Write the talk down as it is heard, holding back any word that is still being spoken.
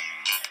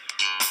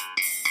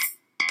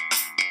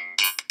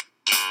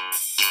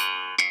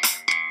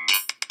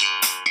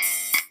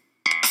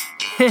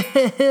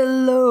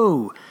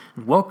Hello,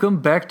 and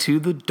welcome back to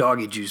the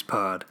DoggyJuice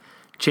pod,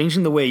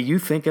 changing the way you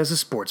think as a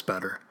sports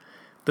bettor.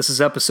 This is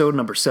episode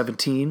number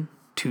 17,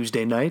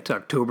 Tuesday night,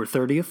 October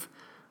 30th,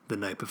 the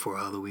night before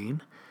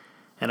Halloween.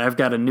 And I've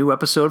got a new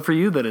episode for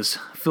you that is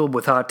filled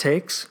with hot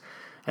takes.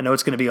 I know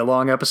it's going to be a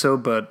long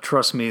episode, but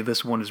trust me,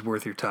 this one is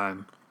worth your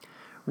time.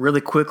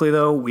 Really quickly,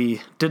 though,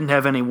 we didn't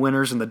have any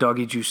winners in the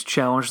DoggyJuice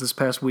Challenge this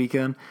past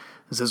weekend.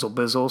 Zizzle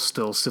Bizzle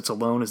still sits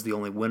alone as the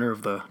only winner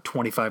of the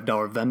 $25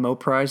 Venmo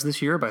prize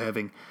this year by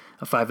having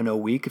a 5-0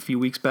 week a few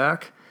weeks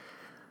back.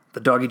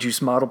 The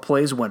DoggyJuice model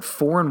plays went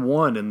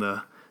 4-1 in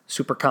the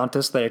super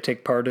contest that I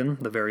take part in,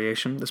 the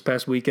variation, this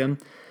past weekend,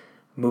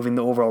 moving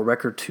the overall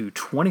record to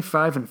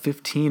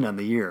 25-15 on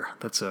the year.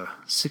 That's a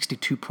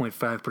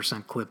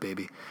 62.5% clip,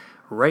 baby.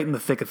 Right in the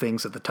thick of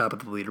things at the top of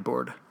the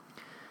leaderboard.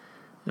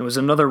 It was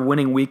another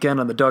winning weekend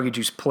on the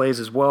DoggyJuice plays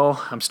as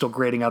well. I'm still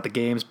grading out the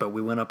games, but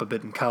we went up a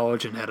bit in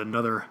college and had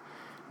another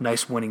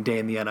nice winning day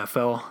in the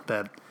NFL.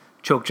 That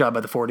choke job by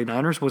the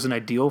 49ers wasn't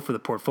ideal for the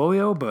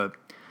portfolio, but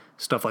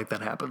stuff like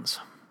that happens.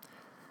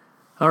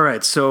 All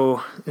right,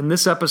 so in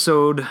this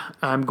episode,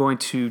 I'm going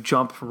to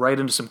jump right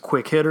into some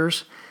quick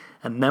hitters,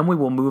 and then we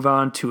will move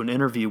on to an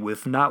interview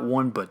with not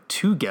one but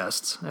two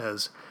guests,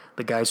 as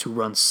the guys who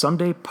run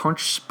Sunday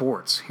Punch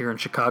Sports here in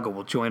Chicago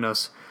will join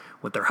us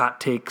with their hot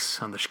takes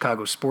on the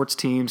Chicago sports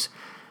teams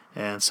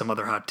and some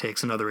other hot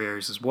takes in other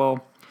areas as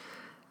well.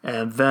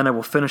 And then I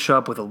will finish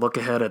up with a look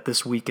ahead at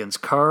this weekend's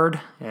card,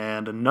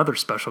 and another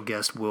special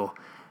guest will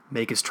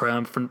make his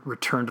triumphant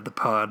return to the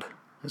pod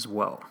as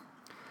well.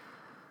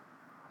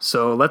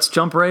 So let's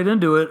jump right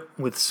into it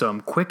with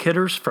some quick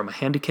hitters from a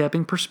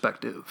handicapping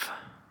perspective.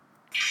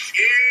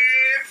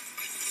 Yeah,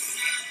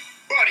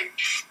 buddy.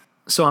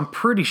 So I'm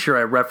pretty sure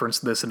I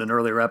referenced this in an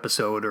earlier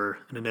episode or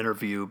in an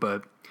interview,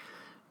 but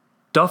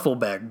Duffel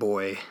Bag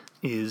Boy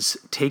is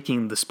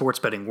taking the sports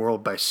betting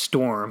world by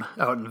storm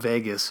out in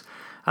Vegas.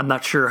 I'm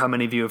not sure how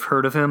many of you have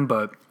heard of him,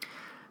 but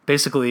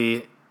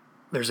basically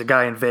there's a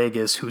guy in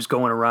Vegas who's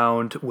going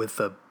around with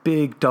a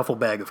big duffel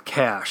bag of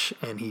cash,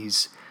 and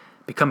he's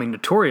becoming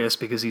notorious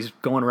because he's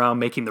going around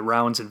making the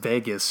rounds in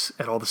Vegas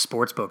at all the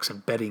sports books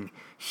and betting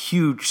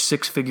huge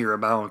six-figure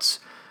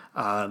amounts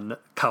on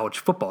college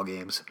football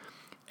games.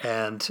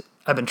 And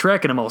I've been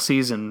tracking him all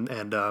season,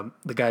 and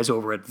the guys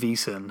over at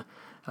VSiN,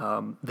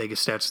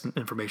 Vegas Stats and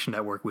Information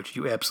Network, which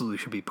you absolutely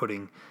should be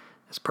putting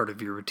as part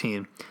of your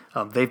routine.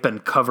 They've been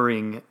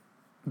covering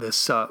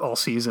this all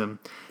season,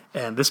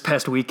 and this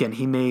past weekend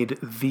he made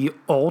the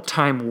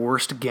all-time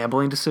worst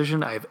gambling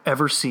decision I've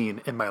ever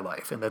seen in my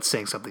life, and that's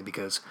saying something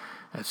because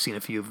I've seen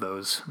a few of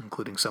those,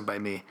 including some by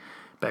me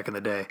back in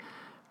the day.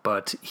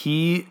 But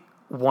he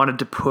wanted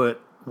to put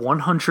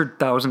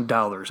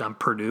 $100,000 on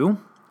Purdue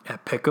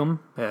at Pick'em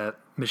at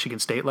Michigan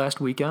State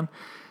last weekend,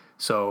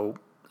 so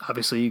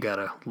obviously, you got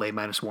to lay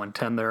minus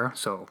 110 there,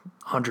 so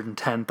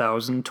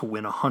 $110,000 to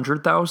win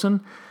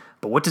 $100,000.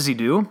 But what does he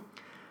do?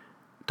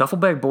 Duffel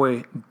Bag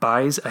Boy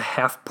buys a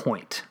half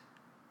point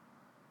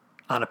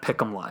on a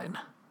pick'em line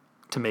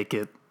to make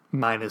it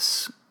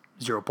minus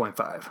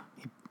 0.5.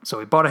 So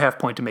he bought a half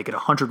point to make it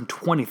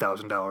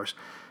 $120,000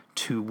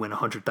 to win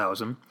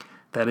 $100,000.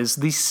 That is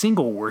the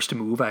single worst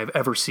move I've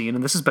ever seen,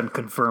 and this has been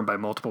confirmed by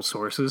multiple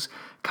sources.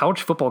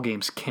 College football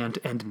games can't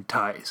end in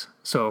ties.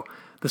 So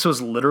this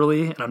was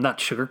literally, and I'm not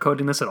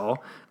sugarcoating this at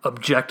all,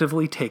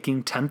 objectively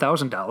taking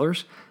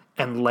 $10,000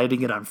 and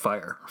lighting it on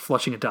fire,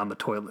 flushing it down the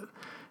toilet.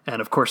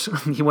 And of course,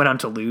 he went on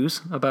to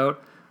lose he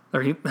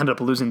ended up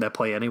losing that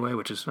play anyway,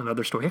 which is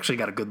another story. He actually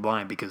got a good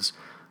line because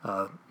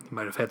he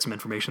might have had some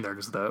information there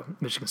because the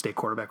Michigan State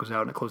quarterback was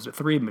out and it closed at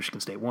 3. Michigan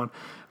State won.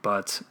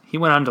 But he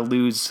went on to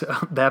lose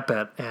that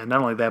bet, and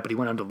not only that, but he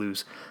went on to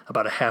lose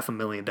about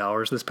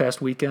 $500,000 this past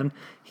weekend.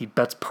 He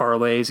bets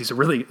parlays.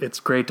 It's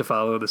great to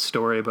follow this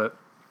story, but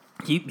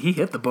he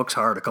hit the books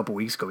hard a couple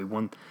weeks ago. He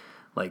won,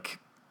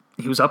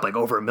 he was up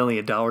over $1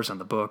 million on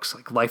the books.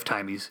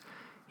 Lifetime, he's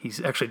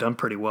actually done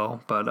pretty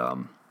well, but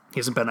he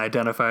hasn't been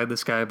identified,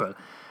 this guy. But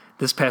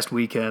this past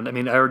weekend, I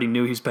already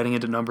knew he was betting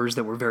into numbers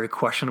that were very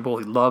questionable.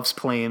 He loves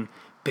playing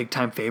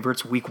big-time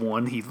favorites. Week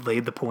 1, he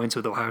laid the points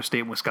with Ohio State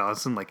and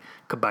Wisconsin,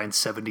 combined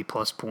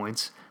 70-plus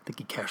points. I think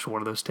he cashed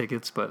one of those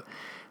tickets, but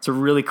it's a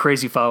really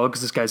crazy follow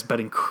because this guy's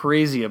betting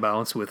crazy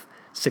amounts with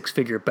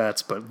six-figure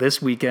bets. But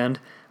this weekend,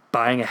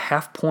 buying a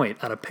half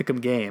point on a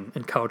pick'em game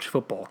in college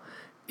football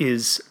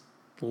is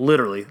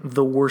literally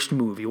the worst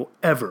move you'll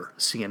ever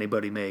see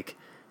anybody make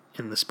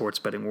in the sports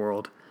betting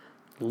world.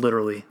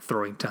 Literally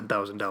throwing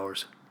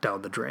 $10,000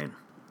 down the drain.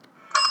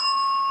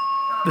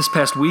 This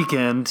past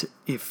weekend,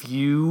 if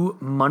you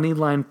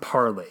moneyline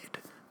parlayed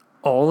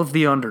all of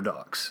the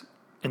underdogs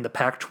in the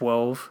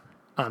Pac-12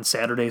 on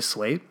Saturday's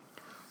slate,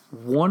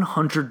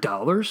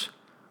 $100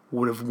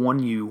 would have won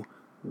you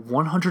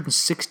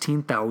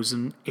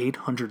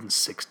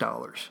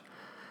 $116,806.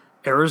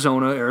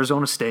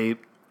 Arizona State,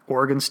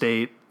 Oregon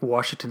State,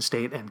 Washington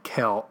State, and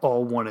Cal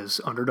all won as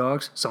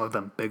underdogs, some of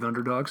them big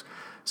underdogs.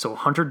 So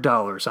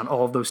 $100 on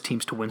all of those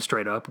teams to win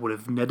straight up would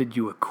have netted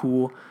you a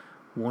cool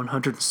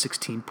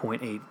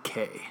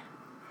 $116.8K.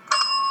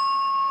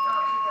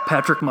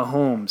 Patrick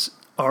Mahomes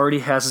already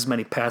has as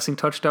many passing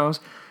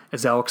touchdowns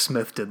as Alex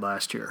Smith did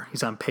last year.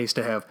 He's on pace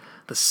to have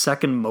the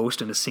second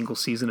most in a single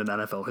season in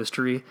NFL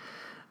history.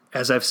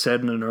 As I've said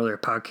in an earlier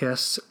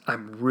podcast,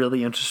 I'm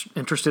really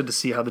interested to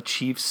see how the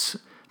Chiefs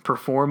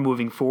perform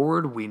moving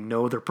forward. We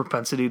know their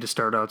propensity to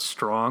start out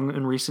strong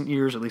in recent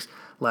years. At least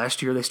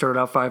last year they started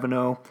out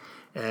 5-0,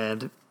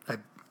 and I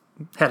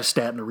had a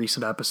stat in a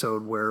recent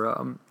episode where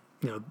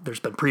there's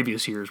been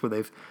previous years where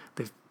they've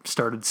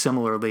started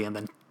similarly and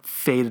then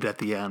faded at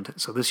the end.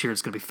 So this year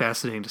it's going to be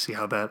fascinating to see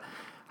how that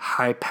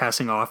high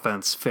passing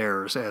offense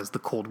fares as the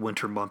cold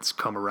winter months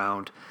come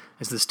around.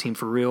 Is this team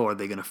for real, or are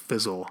they going to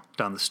fizzle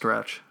down the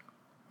stretch?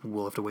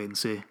 We'll have to wait and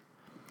see.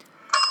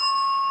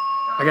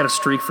 I got a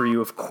streak for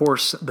you. Of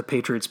course, the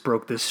Patriots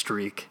broke this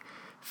streak.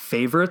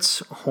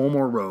 Favorites, home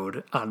or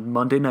road, on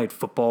Monday Night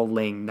Football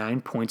laying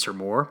 9 points or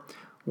more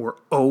were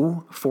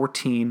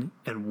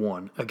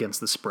 0-14-1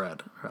 against the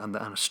spread on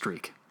a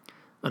streak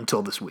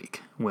until this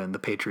week when the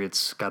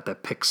Patriots got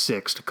that pick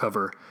six to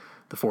cover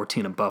the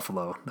 14 in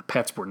Buffalo. The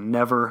Pats were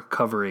never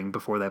covering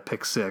before that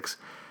pick six,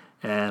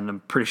 and I'm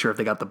pretty sure if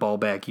they got the ball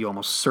back, you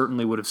almost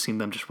certainly would have seen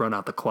them just run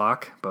out the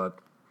clock, but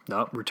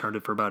no, returned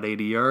it for about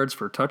 80 yards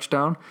for a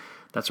touchdown.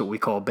 That's what we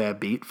call a bad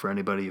beat for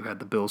anybody who had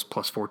the Bills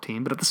plus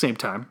 14, but at the same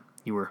time,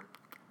 you were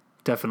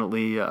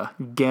definitely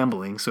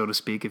gambling, so to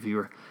speak, if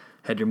you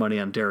had your money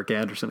on Derek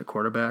Anderson at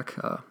quarterback,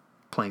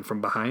 playing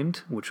from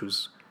behind, which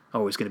was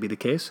always going to be the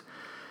case.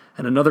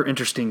 And another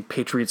interesting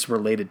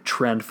Patriots-related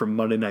trend from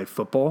Monday Night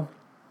Football,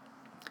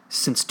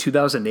 since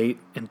 2008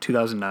 and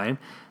 2009,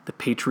 the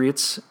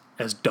Patriots,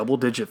 as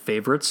double-digit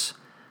favorites,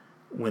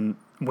 when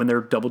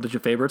they're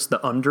double-digit favorites,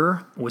 the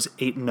under was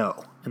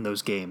 8-0 in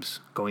those games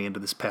going into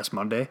this past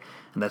Monday,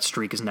 and that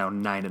streak is now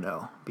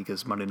 9-0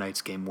 because Monday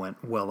night's game went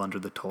well under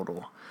the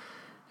total.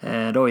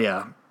 And,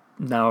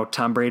 now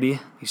Tom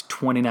Brady, he's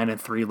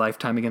 29-3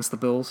 lifetime against the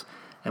Bills,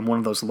 and one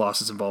of those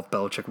losses involved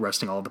Belichick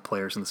resting all the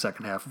players in the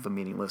second half of a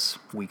meaningless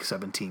Week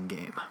 17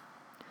 game.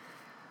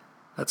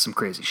 That's some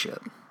crazy shit.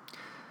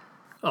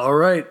 All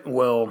right,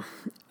 well,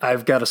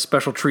 I've got a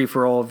special treat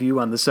for all of you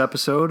on this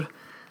episode.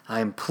 I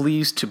am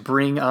pleased to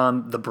bring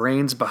on the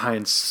brains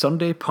behind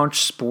Sunday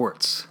Punch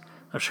Sports,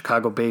 a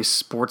Chicago-based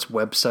sports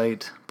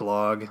website,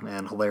 blog,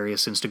 and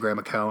hilarious Instagram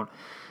account.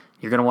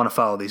 You're going to want to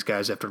follow these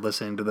guys after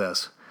listening to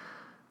this.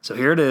 So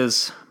here it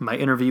is, my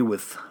interview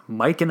with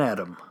Mike and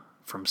Adam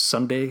from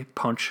Sunday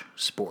Punch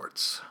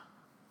Sports.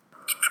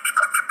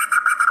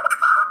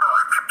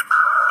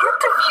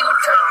 Interview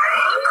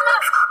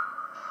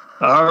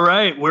time. All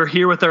right, we're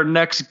here with our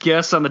next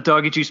guest on the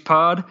Doggy Juice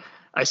pod.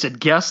 I said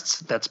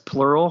guests, that's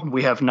plural.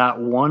 We have not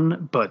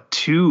one, but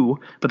two,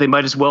 but they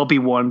might as well be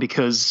one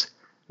because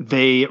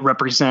they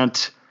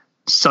represent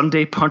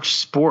Sunday Punch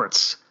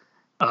Sports,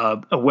 a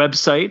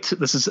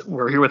website.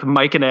 We're here with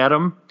Mike and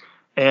Adam.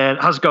 And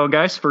how's it going,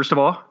 guys? First of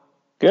all,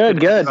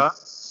 good.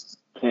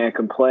 Can't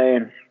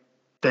complain.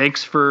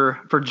 Thanks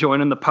for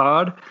joining the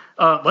pod.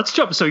 Let's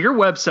jump. So your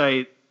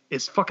website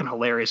is fucking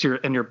hilarious.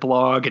 Your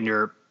blog and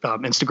your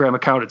Instagram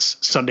account, it's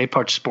Sunday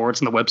Punch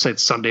Sports, and the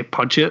website's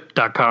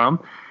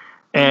sundaypunchit.com.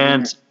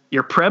 And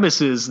your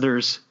premise is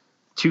there's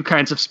two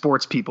kinds of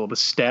sports people, the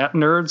stat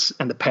nerds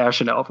and the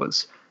passion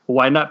alphas.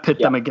 Why not pit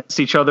them against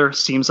each other?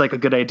 Seems like a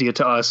good idea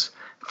to us.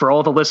 For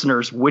all the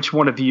listeners, which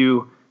one of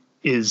you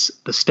is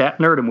the stat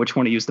nerd and which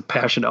one of you is the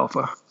passion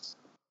alpha?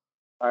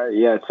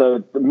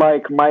 So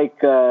Mike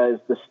is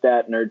the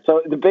stat nerd.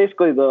 So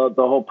basically the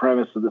whole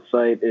premise of the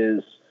site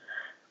is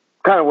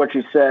kind of what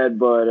you said,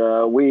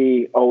 but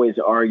we always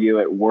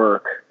argue at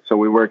work. So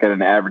we work at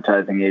an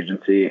advertising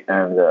agency,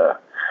 and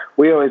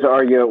we always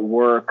argue at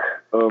work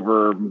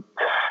over,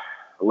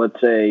 let's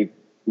say,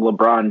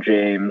 LeBron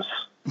James.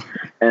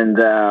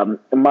 And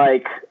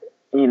Mike,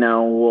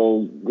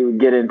 we'll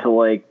get into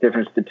like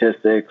different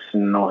statistics,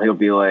 and he'll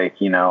be like,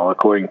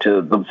 according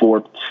to the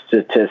VORP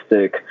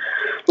statistic,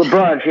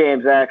 LeBron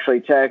James actually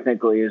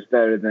technically is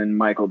better than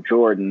Michael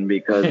Jordan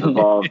because of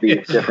all of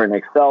these different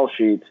Excel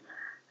sheets.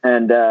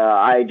 And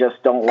I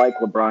just don't like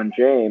LeBron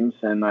James,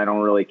 and I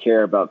don't really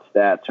care about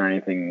stats or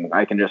anything.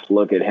 I can just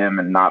look at him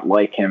and not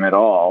like him at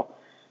all,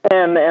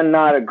 and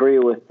not agree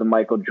with the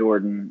Michael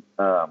Jordan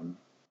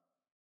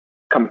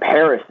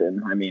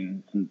comparison. I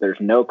mean, there's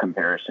no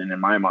comparison in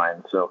my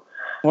mind. So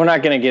we're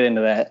not going to get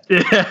into that.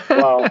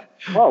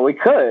 well, we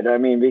could. I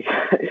mean,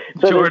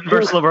 because Jordan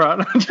versus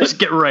LeBron. Just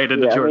get right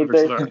into Jordan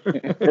versus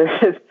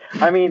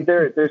LeBron.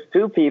 There's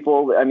two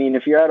people. I mean,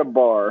 if you're at a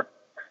bar,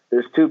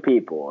 there's two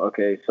people.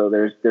 Okay, so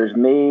there's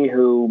me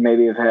who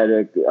maybe have had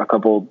a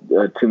couple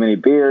too many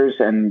beers,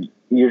 and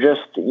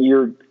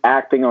you're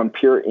acting on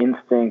pure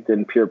instinct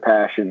and pure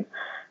passion.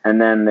 And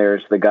then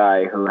there's the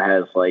guy who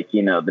has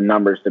the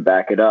numbers to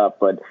back it up,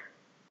 but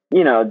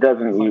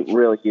doesn't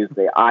really use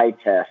the eye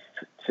test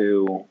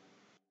to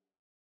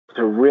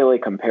really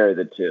compare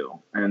the two.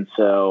 And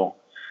so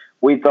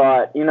we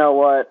thought, you know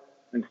what,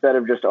 instead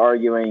of just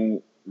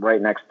arguing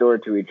right next door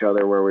to each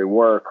other where we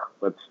work,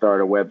 let's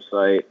start a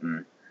website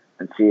and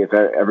see if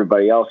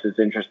everybody else is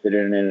interested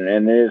in it.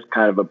 And it is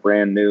kind of a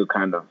brand new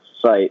kind of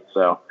site.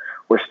 So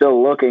we're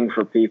still looking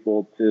for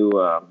people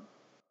to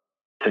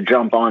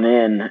jump on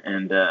in,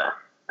 and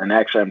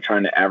actually I'm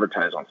trying to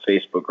advertise on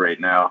Facebook right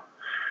now.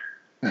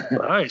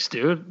 Nice,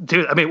 dude.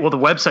 I mean, well, the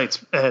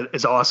website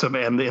is awesome,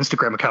 and the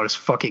Instagram account is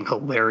fucking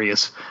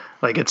hilarious.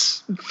 Like,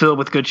 it's filled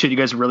with good shit. You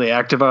guys are really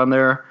active on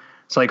there.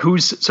 It's like,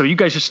 so you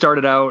guys just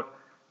started out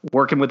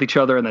working with each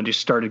other, and then just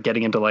started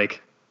getting into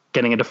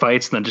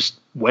fights, and then just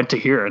went to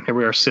here, and here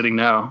we are sitting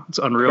now. It's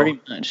unreal.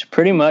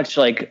 Pretty much.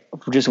 Like,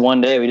 just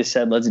one day, we just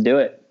said, let's do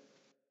it.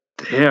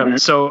 Damn.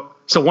 So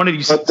one of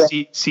you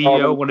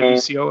CEO, one of you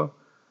COO.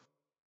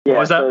 Yeah. What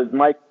was that? So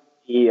Mike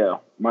CEO.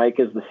 Mike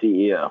is the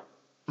CEO.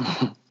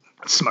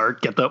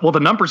 Smart. The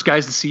numbers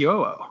guy's the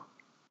COO.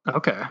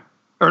 Okay.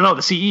 Or no,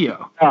 the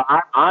CEO. No,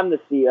 I'm the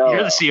CEO.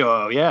 You're the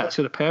COO. Yeah.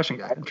 So the passion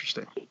guy.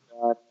 Interesting.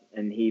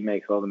 And he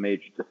makes all the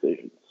major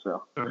decisions.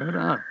 So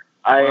right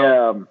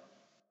on.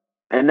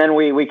 And then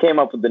we came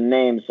up with the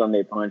name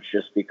Sunday Punch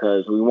just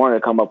because we wanted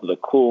to come up with a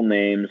cool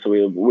name. So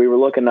we were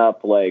looking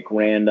up like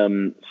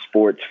random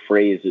sports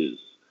phrases,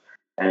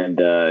 and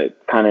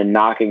kind of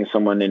knocking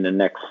someone into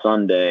next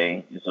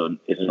Sunday is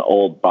an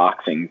old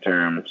boxing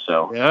term.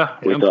 So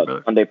we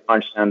thought Sunday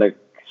Punch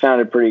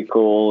sounded pretty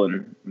cool,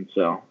 and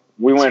so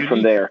we went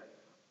from there.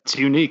 It's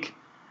unique.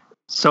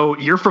 So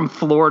you're from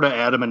Florida,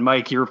 Adam, and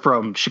Mike, you're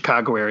from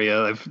Chicago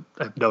area. I've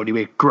known you.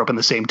 We grew up in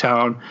the same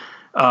town.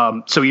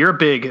 So you're a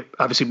big,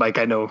 obviously, Mike,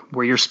 I know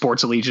where your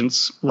sports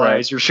allegiance lies.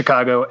 Right. You're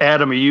Chicago.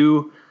 Adam, are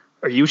you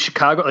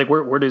Chicago? Like,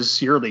 where does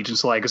your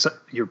allegiance lie? Because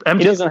he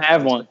doesn't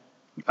have one.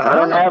 I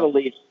don't have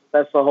allegiance.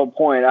 That's the whole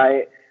point.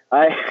 I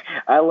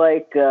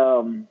like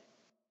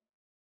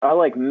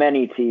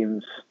many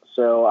teams.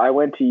 So I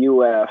went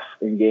to UF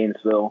in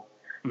Gainesville.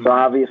 Mm-hmm. So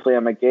obviously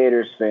I'm a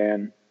Gators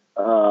fan.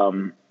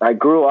 I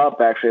grew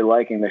up actually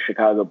liking the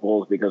Chicago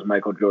Bulls because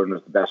Michael Jordan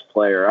was the best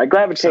player. I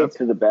gravitate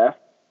to the best.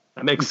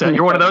 That makes sense.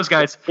 You're one of those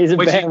guys. He's a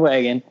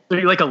bandwagon. So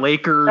you're like a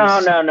Lakers. No.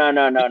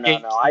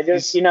 I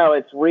just,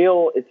 it's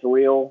real. It's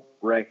real.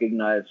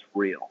 Recognize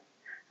real.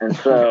 And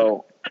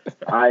so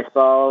I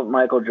saw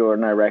Michael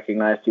Jordan. I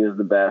recognized he was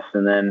the best.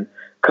 And then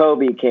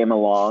Kobe came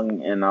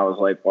along, and I was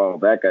like, well,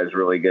 that guy's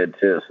really good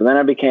too. So then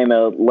I became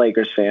a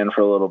Lakers fan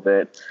for a little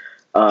bit.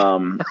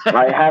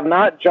 I have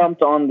not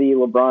jumped on the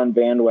LeBron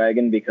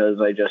bandwagon because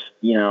I just,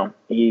 he not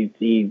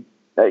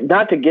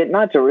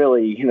to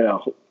really,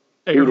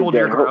 you're holding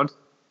your ground.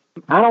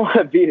 I don't want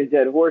to beat a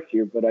dead horse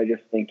here, but I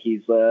just think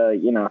he's,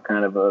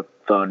 kind of a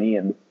phony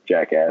and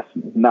jackass,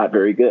 not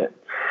very good.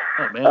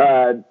 Oh,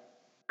 man.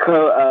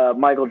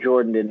 Michael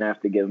Jordan didn't have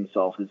to give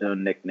himself his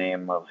own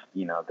nickname of,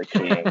 the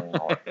king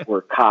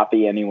or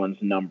copy anyone's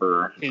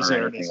number or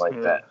anything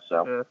like that.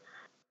 So,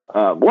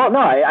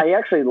 I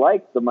actually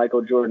like the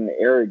Michael Jordan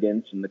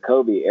arrogance and the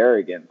Kobe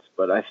arrogance,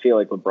 but I feel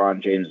like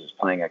LeBron James is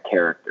playing a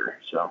character.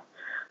 So,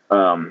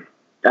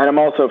 and I'm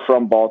also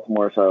from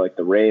Baltimore, so I like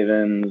the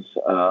Ravens.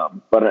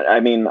 But I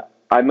mean,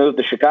 I moved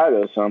to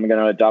Chicago, so I'm going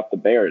to adopt the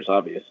Bears,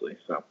 obviously.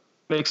 So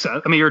makes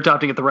sense. I mean, you're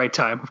adopting at the right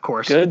time, of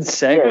course. Good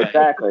segue. Yeah,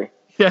 exactly.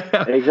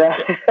 Yeah,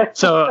 exactly.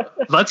 So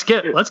let's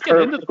get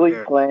into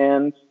the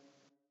planned.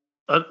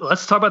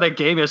 Let's talk about that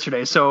game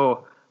yesterday.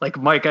 So, like,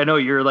 Mike, I know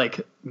you're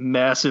like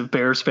massive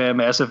Bears fan,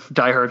 massive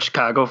diehard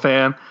Chicago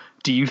fan.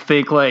 Do you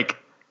think what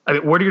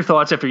are your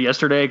thoughts after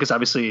yesterday? Because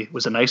obviously it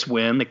was a nice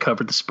win. They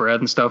covered the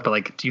spread and stuff.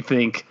 But do you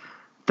think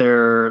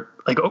they're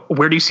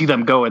where do you see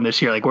them going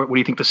this year? What do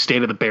you think the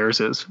state of the Bears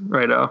is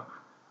right now?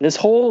 This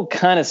whole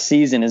kind of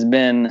season has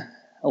been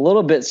a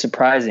little bit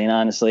surprising,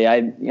 honestly.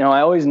 I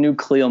always knew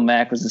Khalil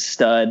Mack was a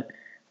stud,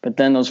 but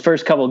then those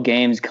first couple of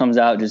games comes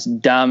out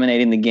just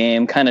dominating the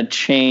game, kind of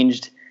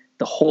changed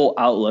the whole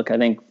outlook, I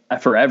think,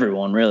 for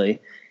everyone, really.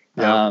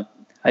 Yeah.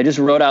 I just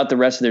wrote out the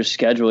rest of their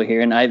schedule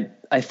here, and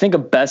I think a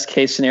best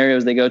case scenario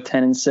is they go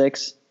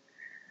 10-6,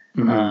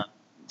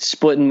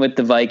 splitting with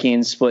the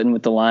Vikings, splitting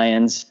with the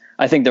Lions.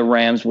 I think the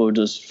Rams will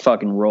just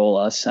fucking roll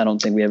us. I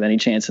don't think we have any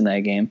chance in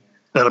that game.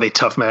 That'll be a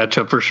tough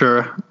matchup for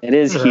sure. It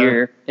is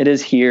here. It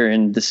is here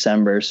in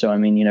December, so I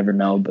mean, you never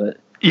know. But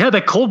yeah,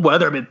 that cold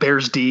weather. I mean,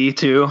 Bears D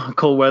too.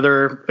 Cold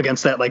weather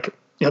against that,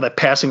 that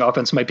passing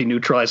offense might be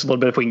neutralized a little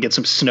bit if we can get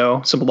some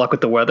snow, some luck with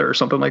the weather or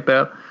something like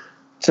that.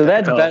 So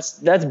that's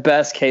best. That's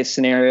best case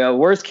scenario.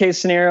 Worst case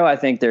scenario, I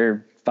think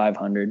they're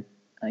 500.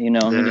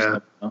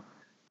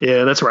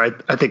 Yeah, that's right.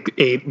 I think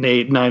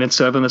 8-8,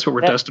 9-7. That's what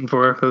we're destined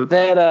for.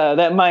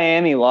 That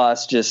Miami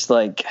loss, just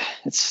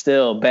it's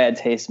still a bad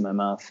taste in my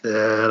mouth.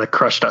 Yeah, that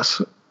crushed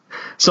us.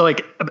 So I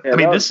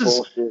mean, this is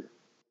bullshit.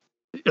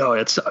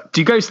 It's.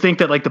 Do you guys think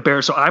that the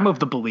Bears? So I'm of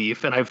the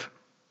belief, and I've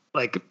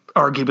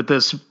argued with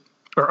this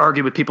or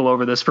argued with people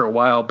over this for a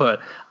while, but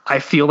I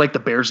feel like the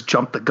Bears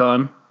jumped the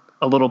gun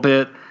a little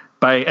bit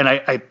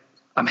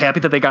I'm happy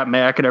that they got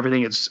Mack and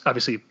everything. It's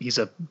obviously he's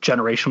a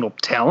generational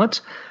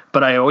talent,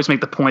 but I always make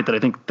the point that I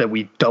think that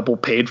we double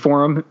paid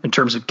for him in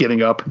terms of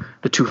giving up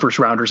the 2 first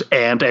rounders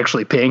and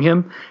actually paying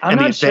him. I'm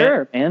not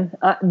sure, man.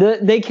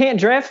 They can't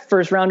draft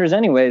first rounders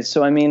anyways.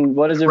 So I mean,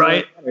 what does it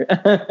right? Really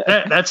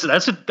matter?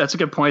 That's a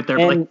good point there.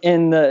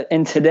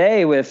 And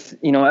today with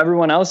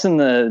everyone else in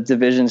the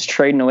divisions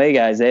trading away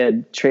guys, they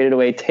had traded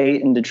away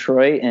Tate in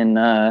Detroit and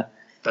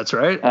That's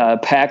right.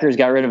 Packers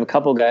got rid of a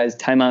couple guys.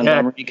 Ty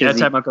Montgomery.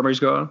 Ty Montgomery's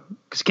going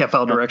because he can't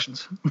follow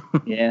directions.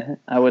 Yeah,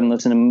 I wouldn't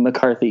listen to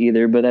McCarthy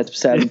either, but that's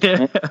beside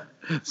the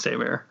point. Same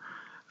here.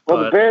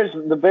 Well,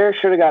 the Bears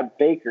should have got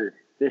Baker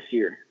this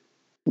year.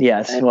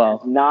 Yes, and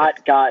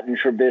not gotten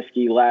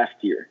Trubisky last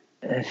year.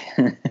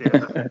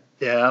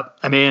 Yeah.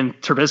 I mean,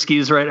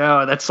 Trubisky's right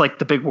now. That's like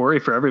the big worry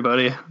for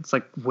everybody. It's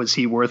like, was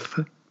he worth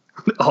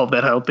all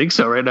that? I don't think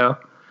so right now.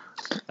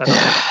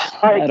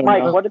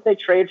 Mike, what did they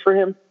trade for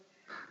him?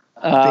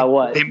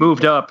 What they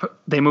moved up?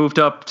 They moved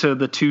up to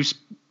the 2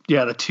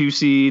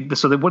 seed.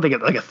 So what did they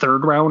get? Like a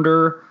third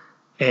rounder,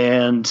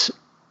 and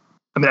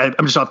I mean,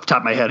 I'm just off the top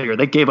of my head here.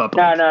 They gave up.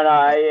 No.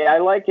 I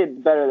like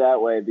it better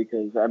that way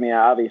because I mean,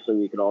 obviously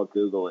we could all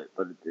Google it,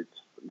 but it's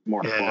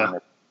more fun.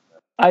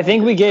 I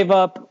think we gave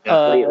up.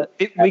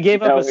 We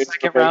gave up a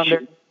second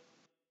rounder.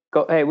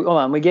 Hold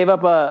on. We gave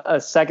up a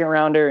second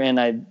rounder, and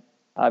I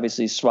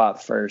obviously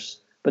swapped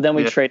first, but then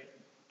we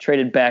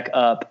traded back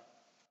up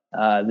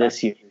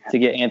this year to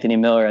get Anthony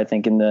Miller. I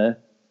think in the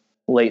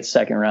late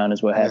second round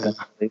is what happened.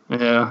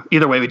 Yeah.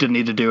 Either way, we didn't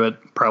need to do it.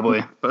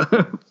 Probably.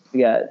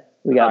 we got.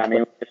 I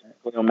mean,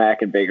 Khalil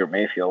Mack and Baker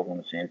Mayfield on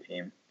the same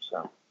team.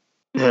 So.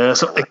 Yeah.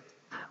 So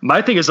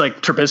my thing is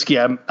like Trubisky.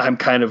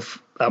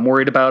 I'm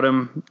worried about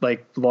him,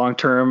 like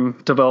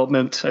long-term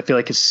development. I feel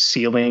like his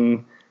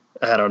ceiling,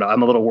 I don't know.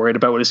 I'm a little worried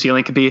about what his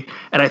ceiling could be.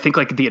 And I think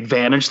like the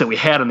advantage that we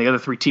had on the other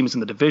 3 teams in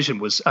the division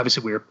was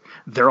obviously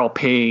they're all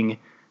paying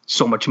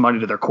so much money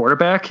to their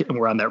quarterback and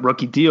we're on that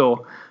rookie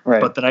deal. Right.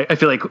 But then I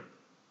feel like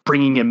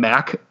bringing in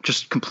Mac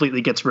just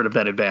completely gets rid of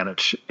that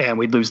advantage and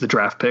we'd lose the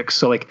draft picks.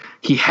 So like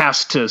he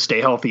has to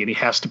stay healthy and he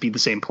has to be the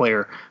same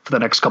player for the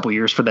next couple of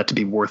years for that to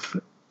be worth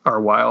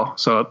our while.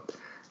 So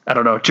I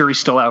don't know. Jury's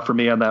still out for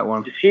me on that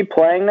one. Is he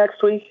playing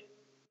next week?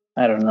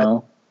 I don't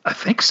know. I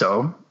think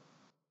so.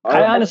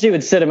 I honestly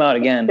would sit him out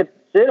again.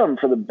 Sit him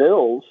for the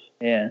Bills.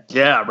 Yeah.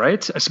 Yeah,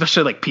 right?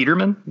 Especially like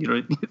Peterman. You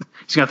know,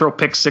 he's going to throw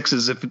pick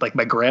sixes if like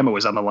my grandma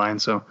was on the line.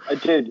 So,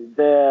 dude,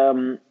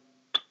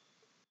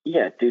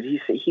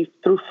 he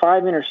threw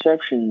 5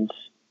 interceptions.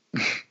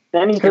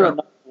 Then he threw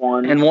another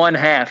one. And one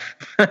half.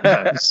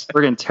 Yeah, it's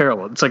friggin'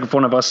 terrible. It's like if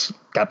one of us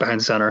got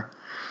behind center.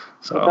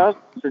 So that was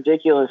the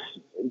ridiculous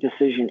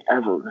decision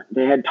ever.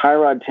 They had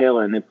Tyrod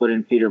Taylor and they put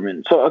in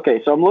Peterman. So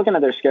I'm looking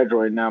at their schedule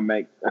right now,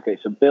 Meg. Okay,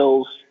 so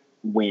Bills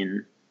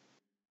win.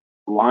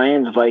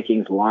 Lions,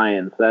 Vikings,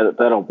 Lions.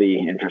 That'll be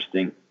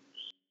interesting.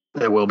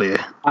 It will be.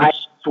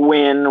 Lions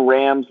win,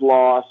 Rams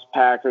loss,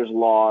 Packers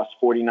loss,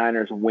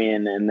 49ers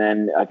win, and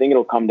then I think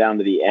it'll come down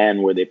to the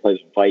end where they play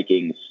the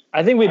Vikings.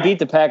 I think we beat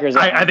the Packers.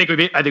 I think we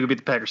beat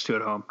the Packers too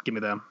at home. Give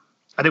me them.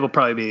 I think we'll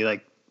probably be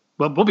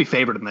we'll be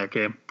favored in that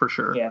game for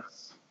sure. Yeah.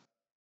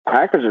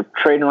 Packers are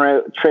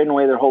trading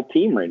away their whole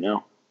team right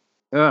now.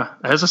 Yeah,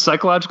 it has a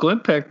psychological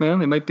impact, man.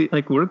 They might be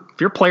like, if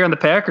you're a player on the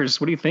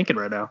Packers, what are you thinking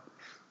right now?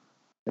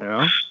 You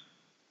know?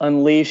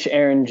 Unleash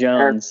Aaron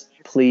Jones,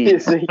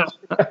 please.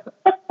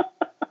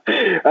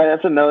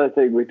 That's another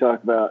thing we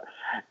talk about.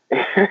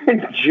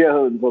 Aaron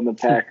Jones on the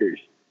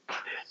Packers.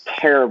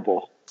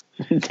 Terrible.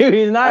 Dude,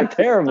 he's not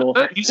terrible.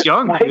 He's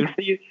young,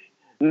 dude.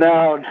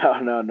 No.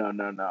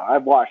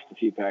 I've watched a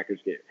few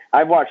Packers games.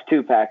 I've watched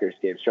 2 Packers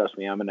games. Trust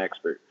me, I'm an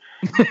expert.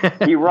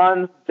 He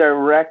runs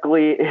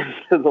directly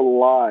into the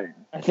line.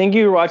 I think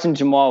you were watching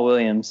Jamal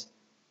Williams.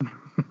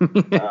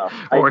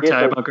 Or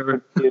Ty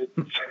Montgomery.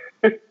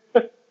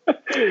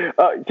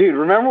 Dude,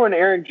 remember when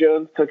Aaron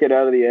Jones took it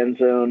out of the end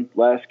zone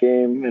last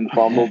game and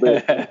fumbled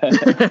it?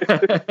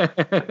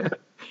 That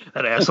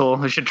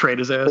asshole. I should trade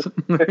his ass.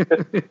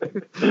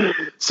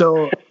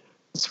 So,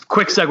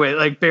 quick segue.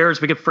 Like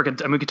Bears, we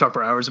could talk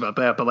for hours about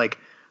that, but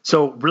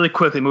so really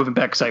quickly moving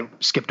back because I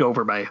skipped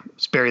over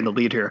burying the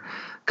lead here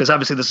because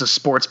obviously this is a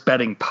sports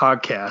betting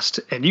podcast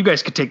and you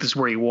guys could take this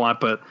where you want,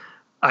 but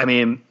I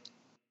mean,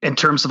 in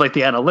terms of the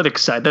analytics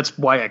side, that's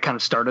why I kind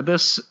of started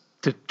this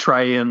to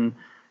try and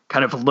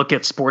kind of look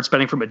at sports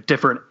betting from a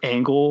different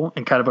angle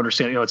and kind of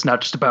understand, it's not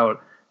just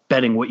about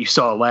betting what you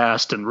saw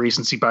last and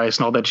recency bias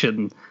and all that shit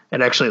and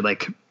actually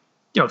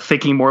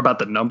thinking more about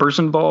the numbers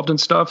involved and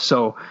stuff.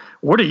 So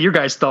what are your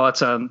guys'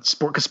 thoughts on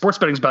sport? Because sports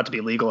betting is about to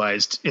be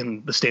legalized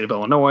in the state of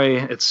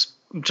Illinois. It's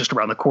just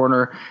around the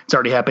corner. It's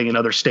already happening in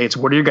other states.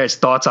 What are your guys'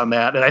 thoughts on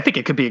that? And I think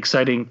it could be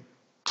exciting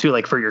too,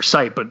 for your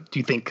site, but do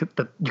you think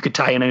that you could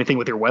tie in anything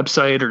with your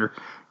website or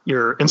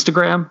your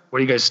Instagram? Where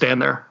do you guys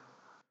stand there?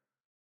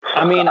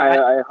 I mean,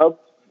 I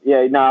hope.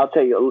 Yeah, no, I'll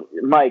take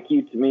it. Mike,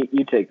 you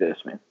take this,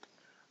 man.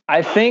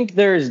 I think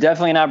there's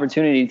definitely an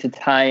opportunity to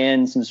tie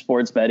in some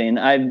sports betting.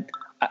 I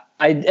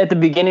at the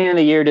beginning of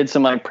the year did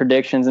some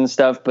predictions and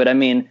stuff, but I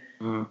mean,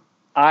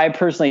 I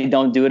personally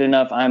don't do it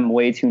enough. I'm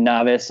way too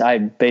novice. I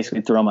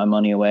basically throw my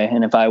money away,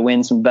 and if I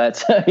win some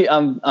bets,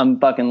 I'm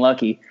fucking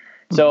lucky.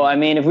 So I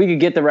mean, if we could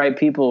get the right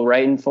people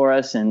writing for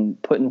us and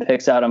putting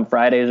picks out on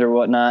Fridays or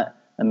whatnot,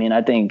 I mean,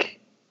 I think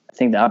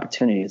the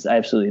opportunity is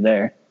absolutely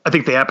there. I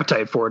think the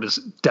appetite for it is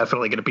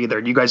definitely going to be there.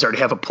 You guys already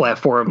have a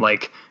platform.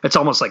 It's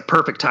almost like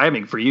perfect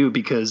timing for you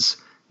because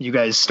you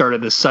guys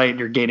started this site and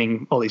you're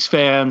gaining all these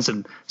fans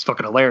and it's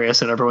fucking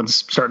hilarious and everyone's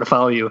starting to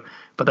follow you.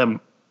 But then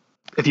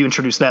if you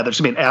introduce that, there's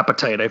going to be an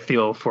appetite, I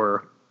feel,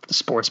 for the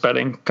sports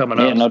betting coming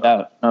up. Yeah, no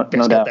doubt. No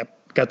doubt.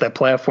 Got that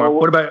platform.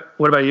 Well,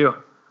 what about you?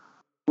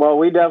 Well,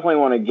 we definitely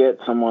want to get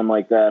someone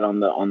like that on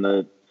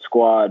the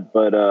squad,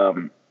 but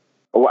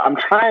I'm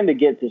trying to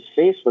get this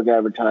Facebook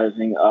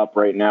advertising up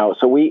right now.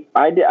 So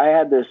I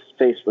had this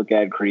Facebook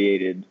ad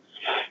created,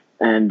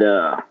 and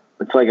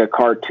it's like a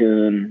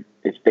cartoon.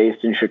 It's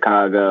based in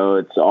Chicago.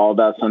 It's all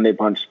about Sunday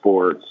Punch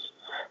Sports.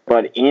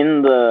 But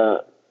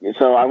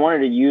so I wanted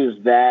to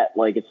use that,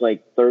 like it's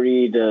like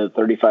 30 to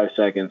 35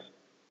 seconds.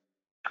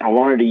 I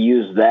wanted to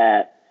use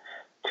that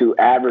to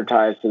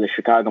advertise to the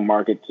Chicago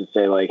market to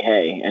say, like,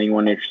 hey,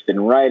 anyone interested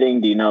in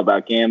writing? Do you know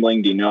about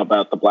gambling? Do you know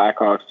about the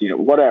Blackhawks? Do you know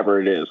whatever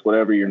it is,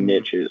 whatever your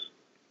niche is?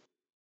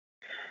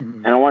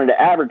 And I wanted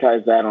to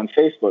advertise that on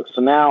Facebook.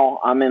 So now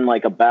I'm in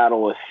like a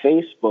battle with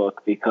Facebook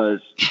because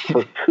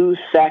for 2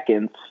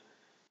 seconds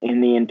in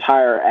the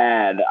entire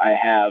ad, I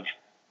have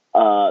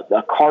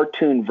a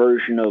cartoon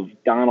version of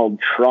Donald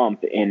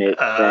Trump in it. You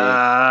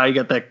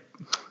got that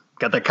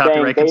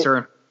copyright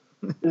concern.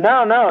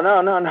 No.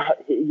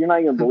 You're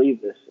not going to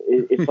believe this.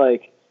 It's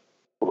like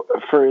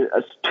for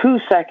 2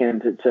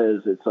 seconds, it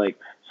says it's like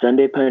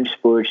Sunday Punch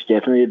Sports,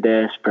 definitely the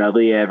best,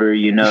 probably ever.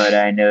 You know it,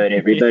 I know it,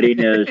 everybody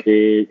knows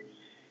it.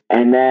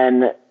 And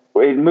then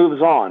it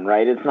moves on,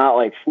 right? It's not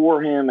like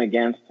for him,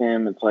 against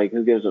him. It's like,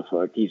 who gives a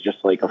fuck? He's just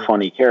like a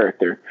funny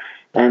character.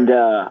 And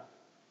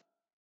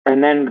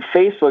then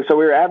Facebook, so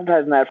we were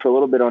advertising that for a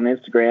little bit on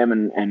Instagram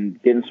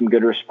and getting some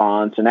good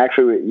response. And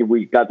actually,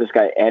 we got this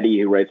guy,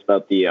 Eddie, who writes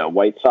about the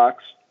White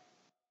Sox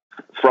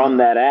from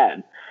that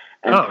ad.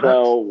 And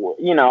so,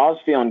 nice. I was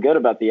feeling good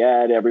about the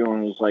ad.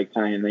 Everyone was like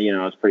saying that,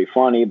 it's pretty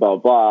funny, blah,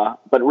 blah.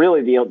 But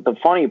really, the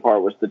funny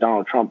part was the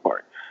Donald Trump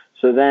part.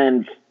 So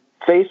then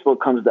Facebook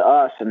comes to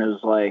us and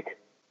is like,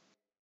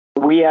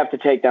 we have to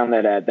take down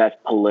that ad. That's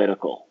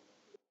political.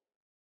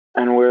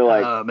 And we're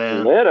like,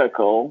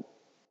 political?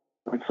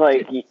 It's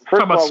like,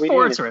 first of all, we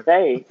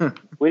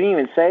didn't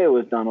even say it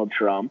was Donald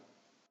Trump.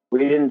 We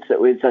didn't say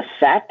it's a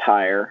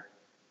satire,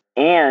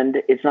 and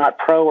it's not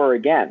pro or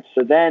against.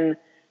 So then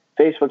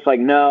Facebook's like,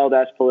 no,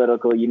 that's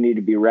political. You need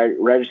to be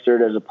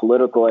registered as a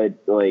political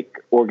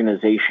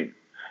organization.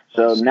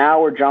 So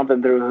now we're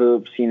jumping through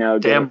hoops,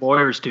 Damn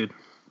lawyers, dude.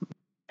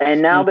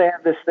 And now they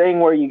have this thing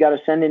where you got to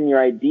send in your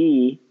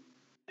ID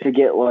to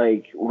get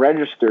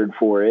registered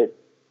for it.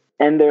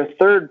 And their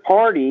third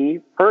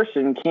party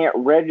person can't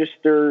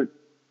register,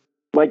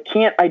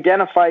 can't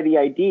identify the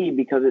ID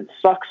because it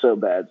sucks so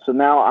bad. So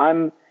now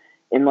I'm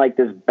in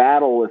this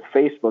battle with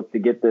Facebook to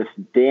get this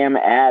damn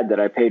ad that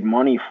I paid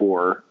money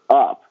for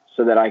up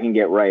so that I can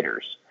get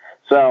writers.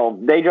 So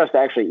they just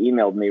actually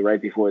emailed me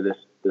right before this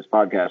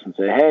podcast and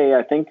said, hey,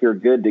 I think you're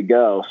good to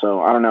go.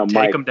 So I don't know,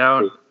 Mike. Take them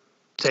down.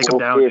 Take them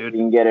down, dude. If you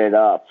can get it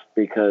up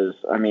because,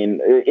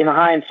 in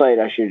hindsight,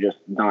 I should just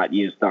not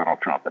use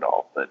Donald Trump at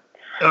all, but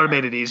that would have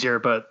made it easier,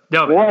 but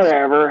no.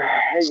 Whatever.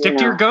 Stick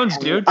to your guns,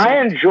 dude.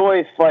 I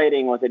enjoy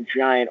fighting with a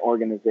giant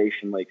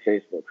organization like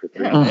Facebook for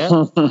 3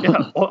 months.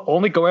 Yeah,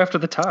 only go after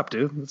the top,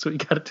 dude. That's what you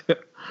got to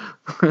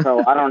do.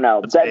 So I don't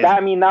know.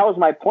 That was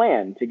my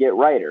plan to get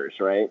writers,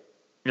 right?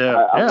 Yeah.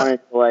 I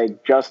wanted to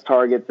just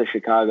target the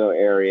Chicago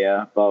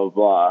area, blah blah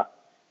blah,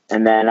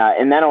 and then I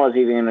was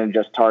even going to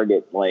just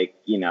target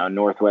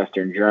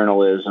Northwestern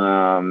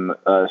journalism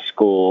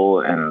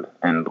school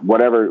and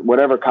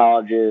whatever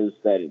colleges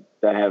that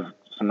have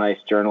some nice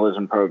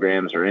journalism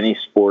programs or any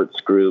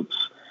sports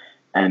groups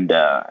and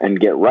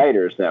get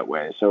writers that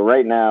way. So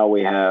right now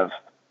we have,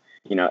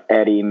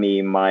 Eddie,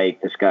 me,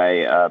 Mike, this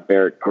guy,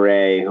 Barrett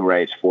Gray, who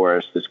writes for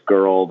us, this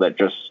girl that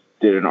just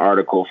did an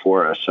article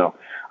for us. So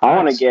I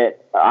want to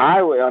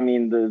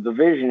the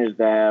vision is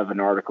to have an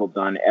article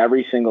done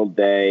every single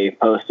day,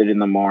 posted in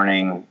the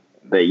morning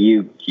that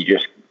you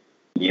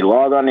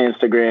log on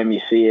Instagram,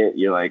 you see it,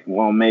 you're like,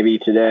 well, maybe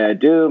today I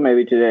do,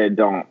 maybe today I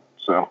don't.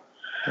 So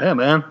yeah,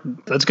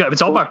 man, that's good.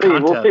 It's all about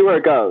content. We'll see where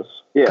it goes.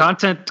 Yeah,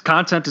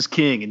 content is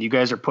king, and you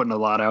guys are putting a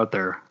lot out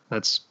there.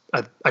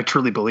 I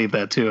truly believe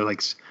that too.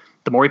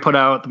 The more you put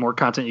out, the more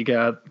content you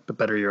got, the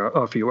better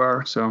off you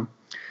are. So,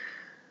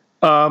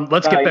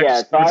 let's get back.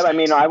 Yeah, so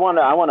I want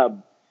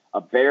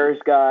a Bears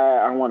guy.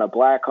 I want a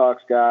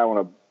Blackhawks guy.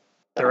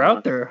 They're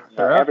out there.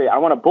 I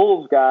want a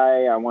Bulls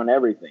guy. I want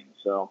everything.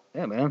 So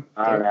yeah, man,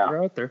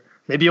 they're out there.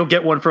 Maybe you'll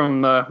get one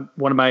from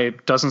one of my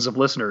dozens of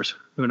listeners.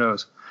 Who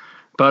knows?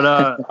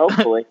 But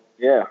hopefully,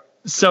 yeah.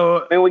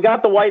 So we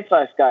got the White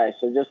Sox guy.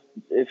 So just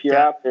if you're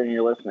out there and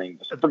you're listening,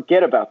 just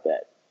forget about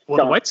that. Well,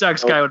 the White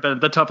Sox guy would have been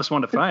the toughest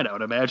one to find, I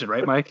would imagine,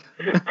 right, Mike?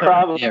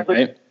 Probably. Yeah,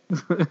 right.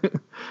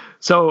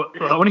 So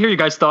I want to hear you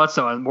guys' thoughts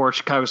on more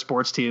Chicago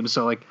sports teams.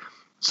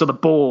 So the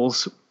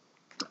Bulls,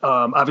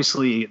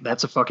 obviously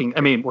that's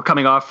we're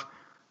coming off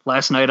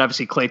last night.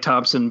 Obviously Klay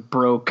Thompson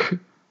broke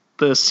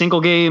the single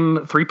game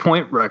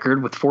 3-point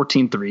record with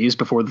 14 threes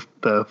before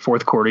the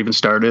fourth quarter even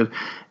started.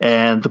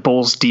 And the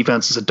Bulls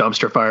defense is a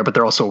dumpster fire, but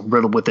they're also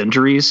riddled with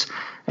injuries.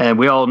 And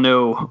we all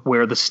know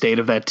where the state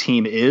of that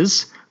team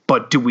is.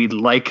 but do we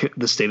like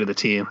the state of the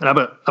team? And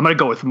I'm gonna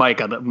go with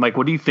Mike on that. Mike,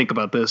 what do you think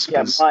about this?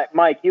 Yeah,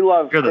 Mike, you're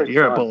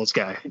a Bulls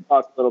guy. You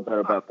talk a little bit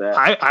about that.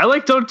 I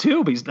like Dunn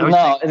too, but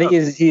I think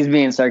he's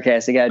being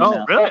sarcastic. Really?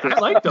 I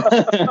like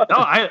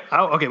Dunn.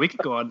 Okay, we could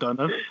go on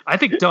Dunn. I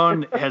think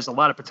Dunn has a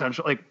lot of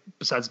potential. Like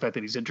besides the fact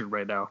that he's injured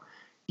right now,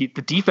 the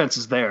defense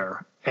is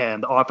there,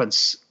 and the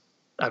offense,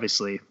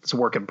 obviously, it's a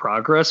work in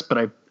progress.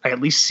 But I at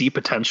least see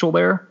potential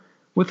there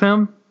with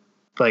him.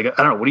 Like I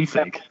don't know. What do you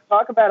think?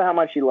 Talk about how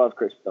much you love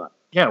Chris Dunn.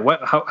 Yeah.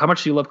 How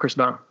much do you love Chris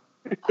Dunn?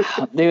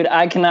 Dude,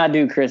 I cannot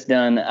do Chris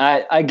Dunn.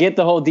 I get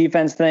the whole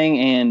defense thing,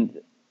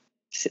 and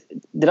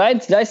did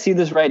I see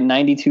this right?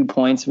 92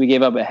 points we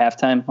gave up at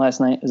halftime last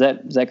night. Is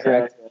that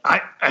correct?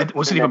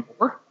 Was it even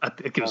more? I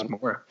think it was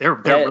more. They're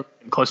really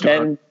close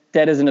to it.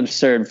 That is an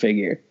absurd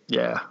figure.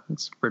 Yeah,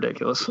 it's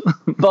ridiculous.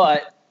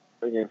 but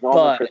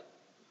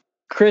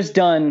Chris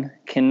Dunn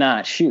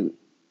cannot shoot.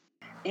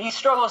 He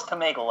struggles to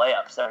make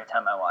layups every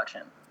time I watch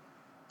him.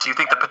 Do you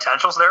think the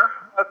potential's there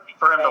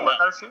for him to learn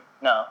how to shoot?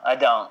 No, I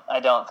don't. I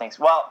don't think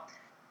so. Well,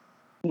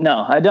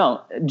 no, I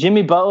don't.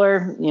 Jimmy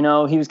Butler,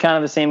 he was kind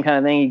of the same kind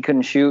of thing. He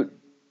couldn't shoot,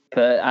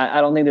 but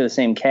I don't think they're the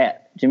same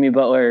cat. Jimmy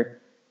Butler,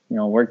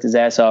 worked his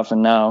ass off,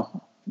 and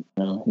now,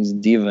 he's a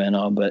diva and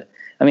all. But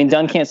I mean,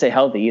 Dunn can't stay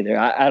healthy either.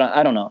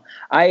 I don't know.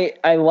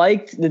 I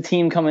liked the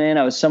team coming in.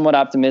 I was somewhat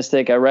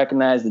optimistic. I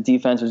recognized the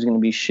defense was going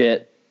to be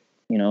shit,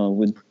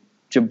 with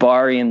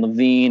Jabari and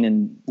Levine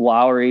and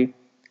Lowry,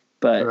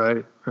 but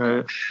right.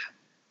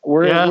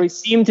 We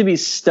seem to be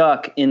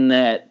stuck in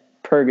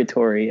that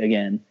purgatory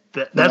again.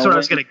 That's what I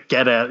was going to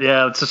get at.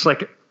 Yeah, it's just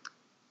like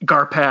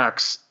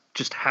Garpax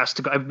just has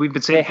to go. We've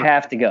been saying they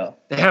have to go.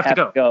 They have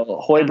to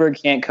go.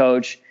 Hoiberg can't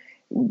coach.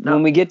 No.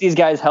 When we get these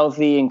guys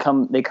healthy and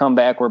they come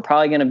back, we're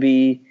probably going to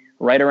be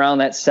right around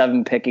that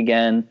 7 pick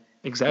again.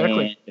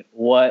 Exactly. And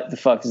what the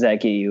fuck does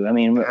that get you? I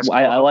mean,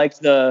 I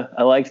liked the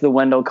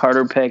Wendell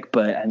Carter pick,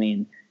 but I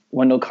mean,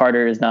 Wendell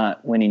Carter is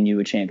not winning you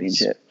a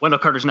championship. Wendell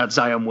Carter's not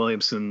Zion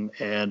Williamson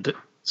and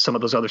some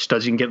of those other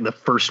studs you can get in the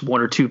first 1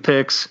 or 2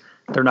 picks.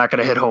 They're not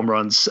going to hit home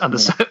runs on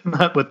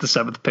not with the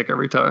 7th pick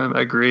every time.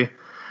 I agree.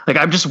 Like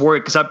I'm just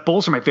worried because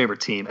Bulls are my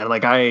favorite team, and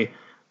like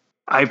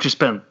I've just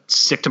been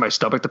sick to my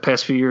stomach the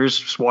past few years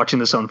just watching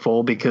this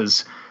unfold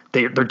because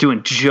they're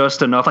doing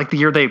just enough. Like the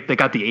year they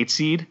got the 8th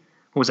seed.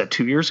 What was that,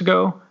 2 years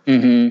ago?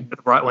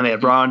 Mm-hmm. When they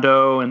had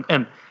Rondo and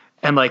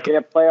like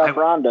playoff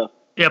Rondo.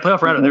 Yeah,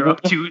 playoff Rondo. They're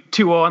up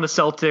 2-0 on the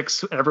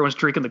Celtics. Everyone's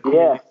drinking the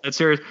Kool-Aid that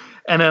series.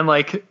 And then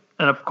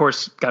and of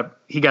course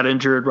he got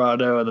injured,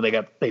 Rondo, and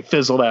then they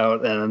fizzled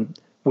out, and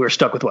we were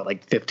stuck with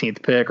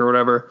 15th pick or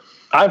whatever.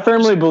 I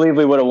firmly believe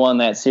we would have won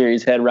that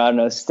series had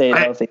Rondo stayed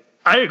healthy.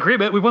 I agree,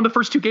 man. We won the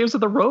first 2 games of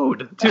the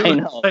road too. I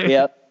know.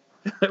 Yep.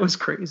 That was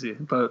crazy,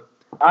 but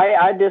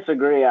I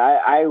disagree.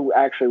 I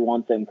actually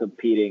want them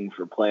competing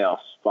for playoff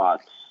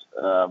spots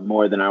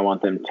more than I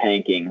want them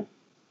tanking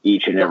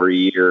each and every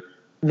year.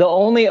 The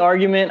only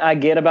argument I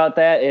get about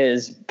that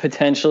is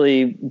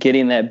potentially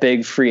getting that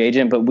big free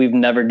agent, but we've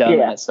never done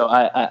that. So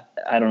I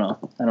don't know.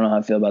 I don't know how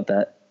I feel about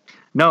that.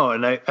 No,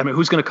 and I mean,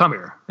 who's going to come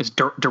here? Is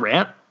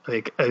Durant?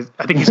 Like, I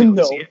think he's going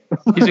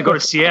to go to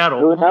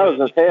Seattle. Who knows?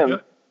 It's him.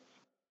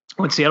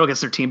 When Seattle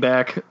gets their team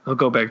back, he'll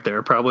go back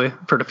there probably.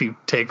 I've heard a few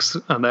takes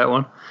on that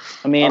one.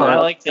 I mean, I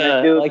like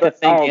to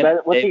think.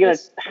 What's he gonna?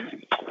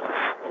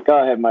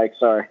 Go ahead, Mike.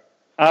 Sorry.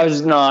 I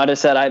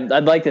just said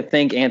I'd like to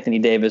think Anthony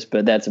Davis,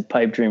 but that's a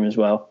pipe dream as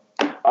well.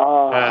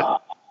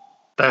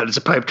 That is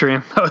a pipe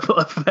dream. I would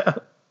love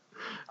that.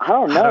 I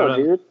don't know,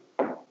 dude.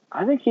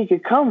 I think he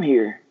could come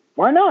here.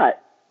 Why not?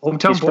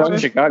 Hometown boy from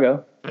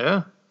Chicago. Yeah.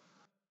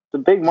 It's a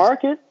big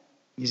market.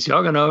 He's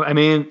young enough. I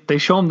mean, they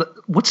show him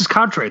what's his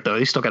contract though.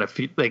 He's still got I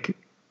think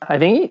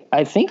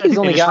he's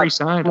only got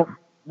re-signed.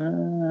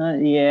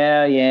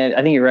 Yeah.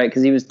 I think you're right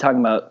because he was talking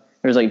about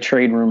there's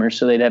trade rumors,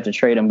 so they'd have to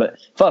trade him. But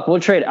fuck,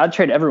 I'd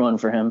trade everyone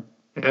for him.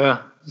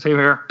 Yeah, same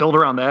here. Build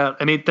around that.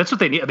 I mean, that's what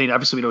they need. I mean,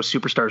 obviously we know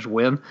superstars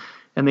win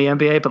in the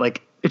NBA, but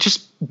it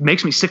just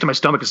makes me sick to my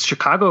stomach because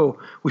Chicago,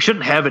 we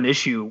shouldn't have an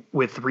issue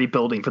with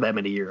rebuilding for that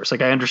many years.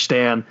 Like I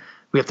understand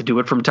we have to do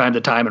it from time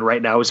to time, and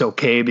right now is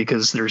okay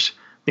because there's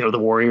the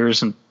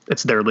Warriors and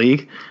it's their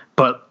league,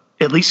 but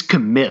at least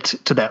commit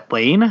to that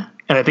lane.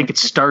 And I think it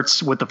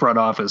starts with the front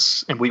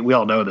office, and we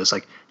all know this.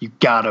 Like you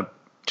gotta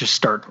just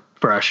start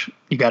fresh.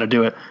 You got to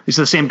do it. These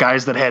are the same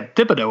guys that had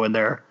Thibodeau in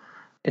there.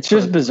 It's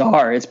just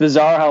bizarre. It's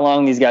bizarre how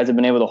long these guys have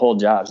been able to hold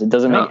jobs. It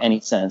doesn't make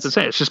any sense.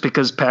 It's just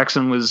because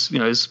Paxson was,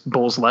 his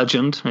Bulls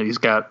legend, and he's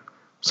got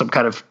some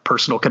kind of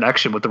personal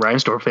connection with the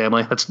Reinsdorf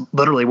family. That's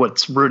literally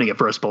what's ruining it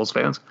for us Bulls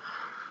fans.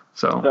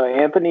 So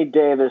Anthony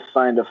Davis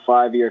signed a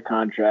 5-year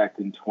contract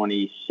in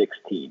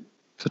 2016.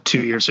 So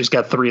 2 years. So he's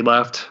got 3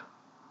 left.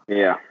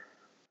 Yeah.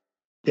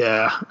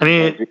 Yeah. I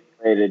mean,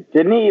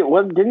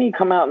 Didn't he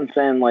come out and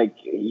saying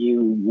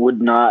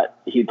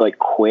he'd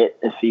quit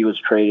if he was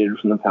traded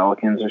from the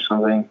Pelicans or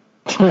something?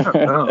 I don't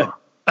know. Man.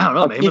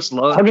 How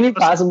can you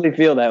possibly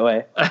feel that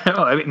way? I don't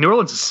know. I mean, New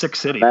Orleans is a sick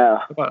city.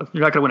 Yeah.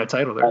 You're not going to win a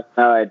title there. I have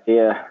no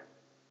idea.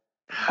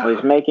 Well, it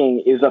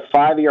was a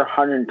 5-year,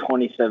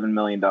 $127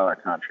 million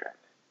contract.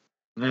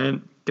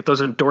 And get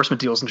those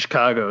endorsement deals in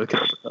Chicago, it could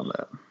overcome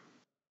that.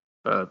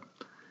 But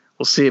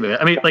we'll see, man.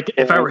 I mean, like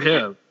if I were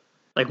him,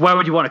 like why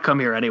would you want to come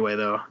here anyway?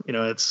 Though,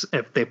 it's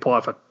if they pull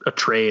off a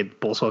trade,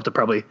 Bulls will have to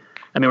probably.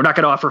 I mean, we're not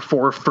going to offer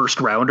 4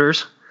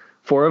 first-rounders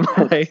for him.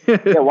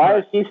 Yeah, why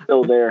is he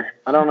still there?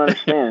 I don't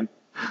understand.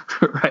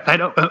 Right, I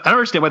don't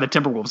understand why the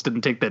Timberwolves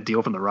didn't take that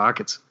deal from the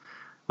Rockets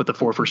with the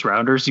 4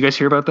 first-rounders. You guys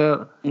hear about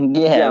that?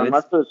 Yeah,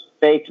 unless it was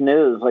fake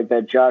news, like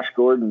that Josh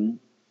Gordon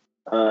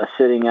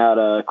sitting out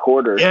a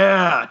quarter.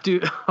 Yeah,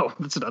 dude. Oh,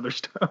 that's another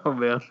stuff. Oh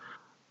man,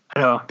 I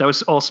know that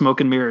was all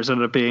smoke and mirrors.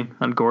 Ended up being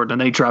on Gordon,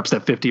 and then he drops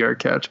that 50-yard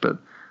catch, but.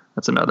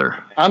 That's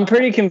another. I'm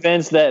pretty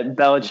convinced that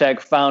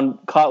Belichick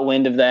caught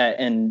wind of that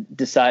and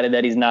decided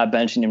that he's not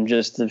benching him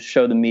just to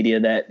show the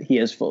media that he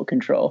has full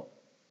control.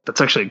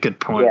 That's actually a good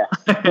point.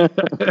 Yeah.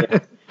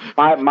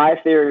 My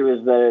theory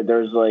was that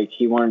there's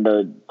he wanted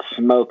to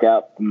smoke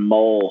out the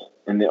mole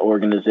in the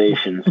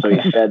organization, so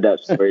he fed that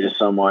story to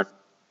someone.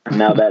 And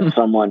now that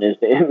someone is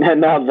in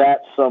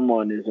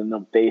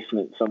the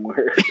basement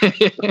somewhere.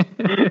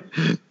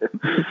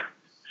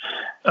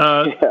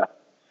 Yeah.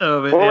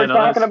 Oh, man, what were we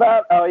talking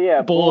about? Oh,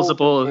 yeah. Bulls.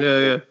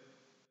 Yeah.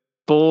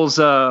 Bulls,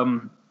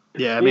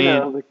 yeah, I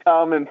mean. The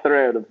common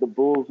thread of the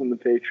Bulls and the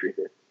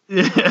Patriots.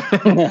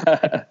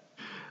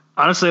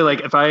 Honestly,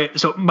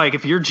 Mike,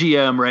 if you're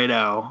GM right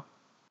now,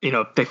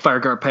 they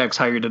fire Garpax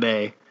hired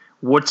today,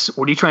 what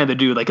are you trying to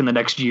do, in the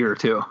next year or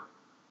two?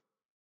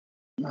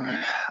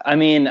 I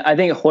mean, I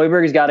think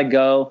Hoiberg's got to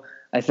go.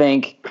 I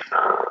think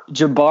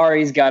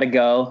Jabari's got to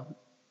go.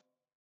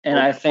 And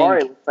I think.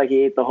 Jabari looks like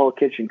he ate the whole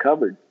kitchen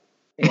cupboard.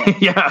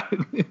 Yeah.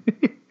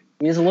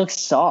 He just looks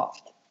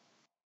soft.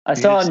 I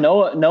saw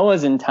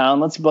Noah's in town.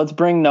 Let's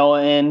bring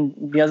Noah in.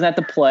 He doesn't have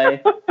to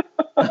play.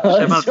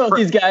 Let's show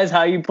these guys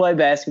how you play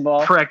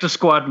basketball. Practice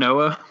squad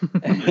Noah.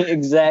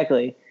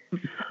 Exactly.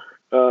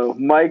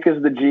 Mike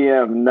is the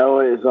GM.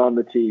 Noah is on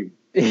the team.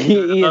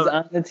 He is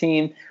on the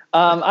team.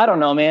 I don't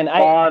know, man.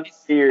 I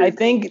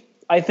think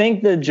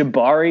the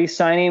Jabari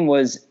signing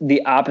was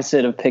the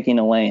opposite of picking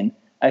a lane.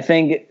 I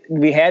think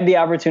we had the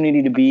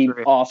opportunity to be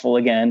awful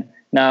again.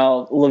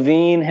 Now,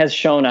 Levine has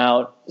shown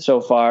out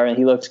so far, and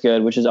he looks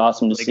good, which is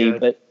awesome to see.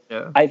 But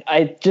yeah.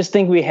 I just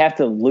think we have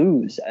to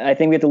lose. I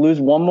think we have to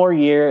lose one more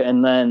year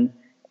and then,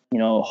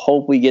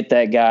 hope we get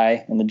that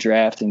guy in the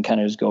draft and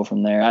kind of just go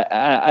from there.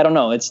 I don't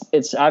know.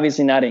 It's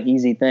obviously not an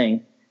easy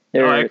thing.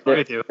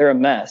 They're a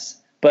mess.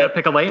 But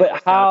pick a lane.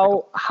 But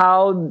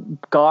how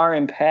Gar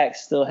and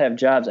Pax still have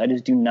jobs, I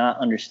just do not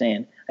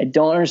understand. I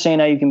don't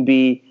understand how you can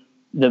be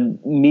the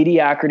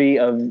mediocrity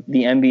of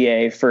the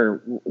NBA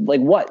for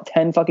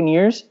 10 fucking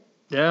years?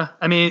 Yeah.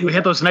 I mean, we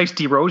had those nice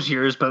D Rose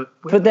years, but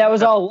that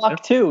was all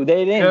luck too.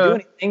 They didn't do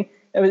anything.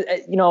 It was,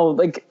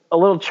 a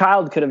little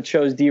child could have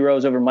chose D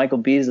Rose over Michael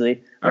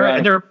Beasley. All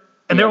right. They were performing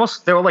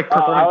I would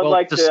well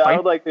like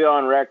to go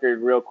on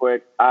record real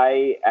quick.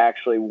 I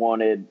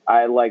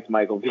liked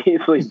Michael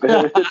Beasley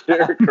better than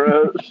Derrick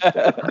Rose.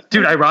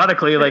 Dude,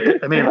 ironically,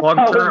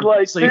 long term,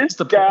 this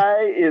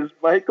guy is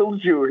Michael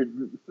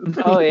Jordan.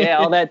 Oh yeah,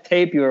 all that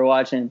tape you were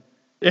watching.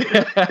 He's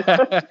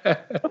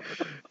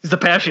the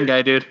passion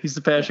guy, dude. He's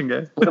the passion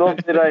guy. Little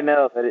did I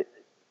know that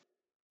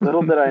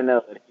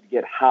he'd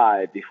get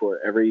high before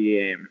every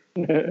game.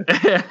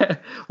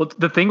 Well,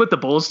 the thing with the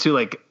Bulls too,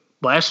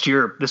 last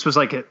year, this was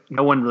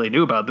no one really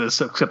knew about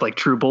this except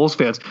true Bulls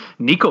fans.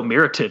 Niko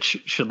Mirotic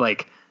should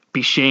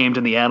be shamed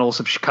in the annals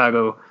of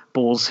Chicago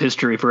Bulls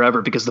history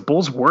forever because the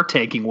Bulls were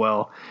tanking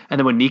well. And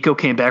then when Nico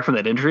came back from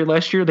that injury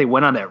last year, they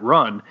went on that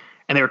run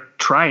and they were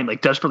trying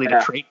desperately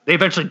to trade. They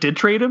eventually did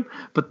trade him,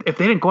 but if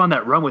they didn't go on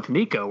that run with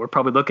Nico, we're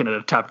probably looking at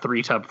a top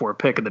 3, top 4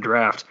 pick in the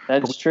draft.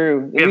 That's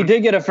true. We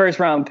did get a first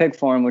round pick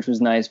for him, which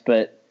was nice,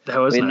 but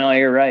no,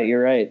 you're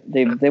right.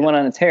 They went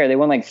on a tear. They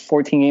won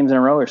 14 games in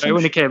a row or something.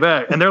 When he came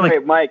back, and they're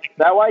Wait, Mike, is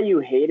that why you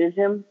hated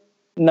him?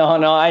 No,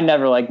 I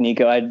never liked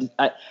Nico. I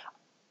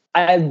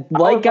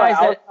like guys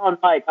that on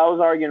Mike. I was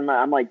arguing.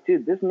 I'm like,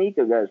 dude, this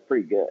Nico guy is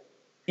pretty good.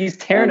 He's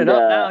tearing it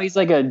up now. He's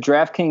like a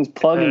DraftKings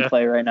plug and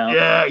play right now.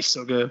 Yeah, he's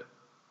so good.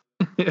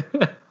 Does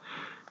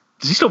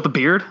he still have the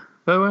beard,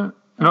 by the way?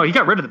 No, he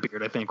got rid of the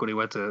beard, I think, when he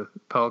went to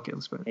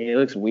Pelicans. But he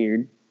looks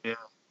weird. Yeah.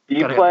 Do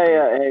you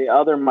play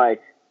other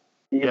Mike?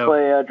 Do you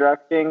play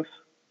DraftKings?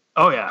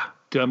 Oh yeah,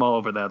 dude, I'm all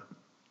over that.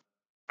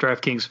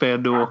 DraftKings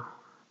FanDuel.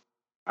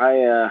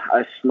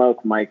 I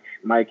smoke Mike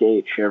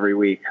H every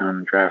week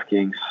on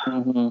DraftKings.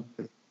 Mm-hmm.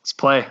 Let's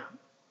play.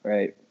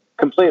 Right.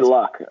 Complete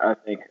luck, I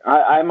think.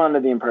 I'm under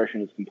the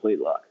impression it's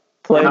complete luck.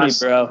 Play me,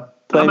 bro.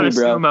 I'm going to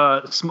assume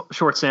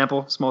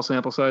small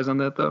sample size on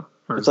that, though.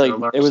 Or it's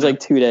it was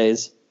 2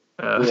 days.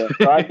 Yeah, so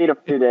I beat him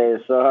 2 days,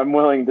 so I'm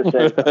willing to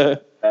say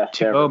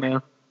best ever. Oh,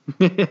 man.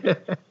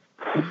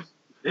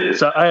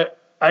 So I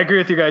agree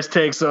with you guys'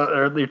 takes.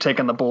 You're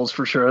taking the Bulls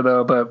for sure,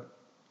 though. But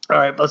all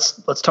right,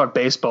 let's talk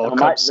baseball.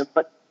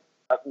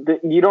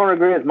 You don't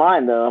agree with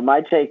mine, though.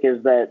 My take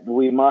is that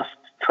we must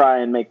try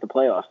and make the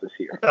playoffs this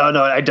year. Oh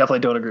no, I definitely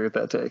don't agree with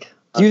that take.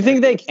 Do you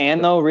think they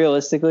can, though?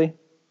 Realistically,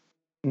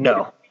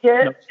 no.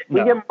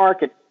 We get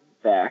market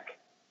back.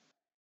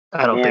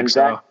 I don't think so.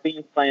 Zach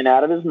Bean's playing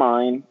out of his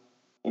mind,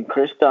 and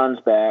Chris Dunn's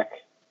back.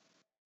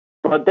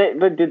 But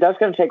dude, that's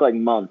going to take like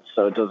months,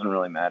 so it doesn't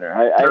really matter.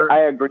 I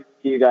agree with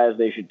you guys.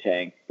 They should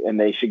tank, and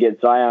they should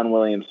get Zion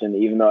Williamson,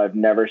 even though I've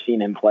never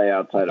seen him play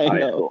outside of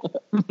high school.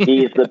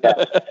 He's the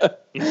best.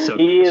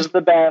 He is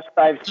the best.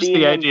 I've seen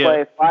him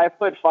play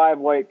 5'5"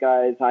 white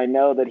guys. I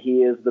know that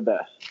he is the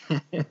best.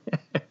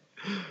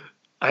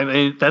 I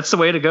mean, that's the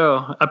way to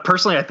go.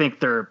 Personally, I think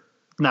they're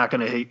not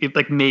going to hit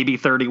like maybe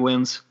 30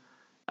 wins.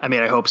 I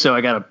mean, I hope so.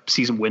 I got a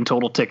season win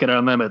total ticket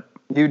on them.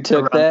 You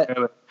took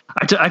that?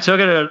 I took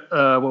it at,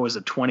 what was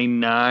it,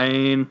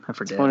 29? I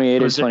forget.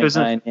 28 or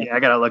 29. Yeah, I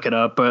got to look it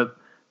up, but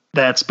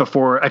that's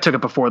before, I took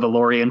it before the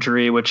Laurie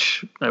injury,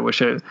 which I wish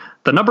the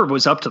number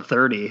was up to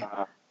 30.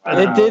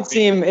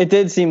 It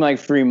did seem like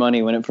free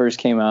money when it first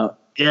came out.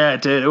 Yeah,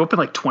 it did. It opened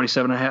like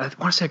 27.5. I want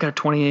to say I got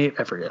 28.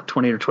 I forget,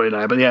 28 or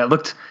 29. But yeah,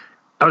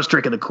 I was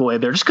drinking the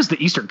Kool-Aid there just because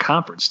the Eastern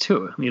Conference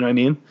too. You know what I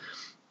mean?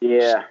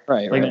 Yeah.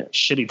 Right.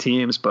 Shitty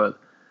teams, but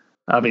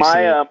obviously.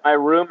 My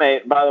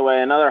roommate, by the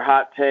way, another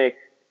hot take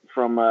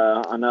from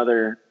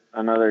another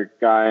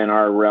guy in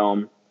our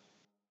realm,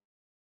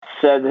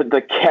 said that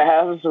the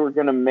Cavs were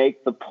going to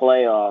make the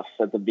playoffs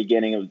at the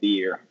beginning of the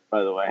year.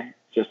 By the way,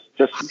 just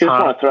want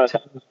to throw that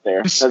out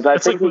there because I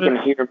think he can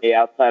hear me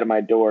outside of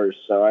my doors.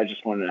 So I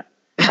want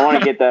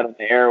to get that on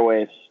the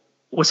airwaves.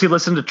 Was he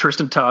listening to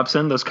Tristan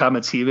Thompson? Those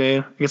comments he made.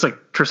 I guess like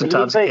Tristan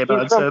Thompson came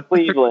out and said,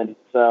 Cleveland.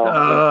 So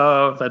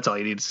oh, that's all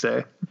you need to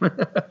say.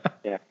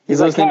 Yeah,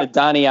 he's listening to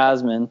Donny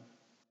Osmond.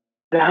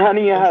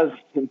 Donny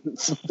Osmond.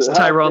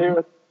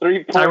 Tyrell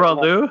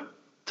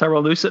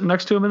Lue sitting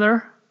next to him in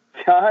there.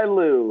 Ty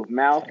Lue,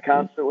 mouth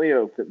constantly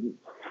open.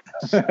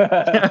 All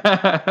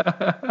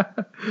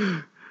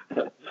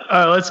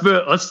right,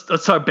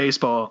 let's talk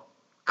baseball.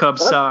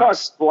 Cubs, Sox.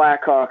 Let's talk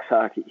Blackhawks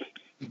hockey.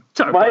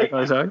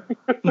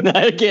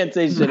 I can't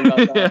say shit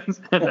about that.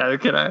 Neither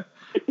can I.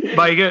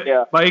 Mike,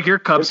 you're a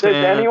Cubs fan.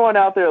 If there's anyone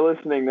out there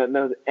listening that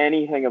knows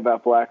anything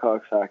about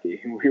Blackhawks hockey,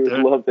 we would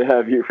love to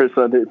have you for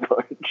Sunday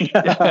Punch.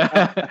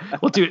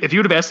 Well, dude, if you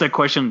would have asked that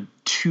question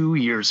 2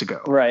 years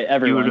ago, right,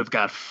 you would have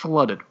got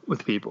flooded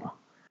with people.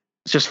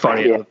 It's just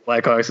funny. Yeah.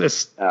 Blackhawks,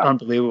 it's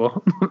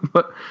unbelievable.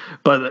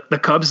 but the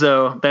Cubs,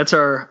 though, that's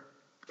our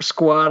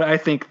squad. I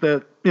think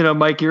that,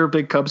 Mike, you're a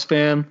big Cubs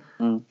fan.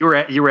 You were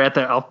at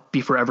that. I'll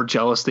be forever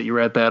jealous that you were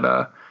at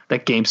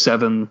that Game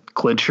 7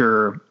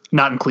 clincher,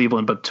 not in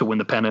Cleveland, but to win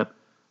the pennant.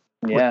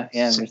 Yeah,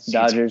 the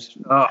Dodgers,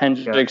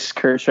 Hendricks,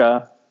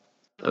 Kershaw.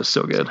 That was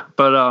so good.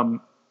 But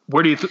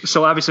where do you?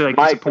 So obviously,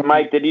 like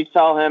Mike, did you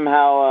tell him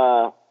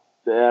how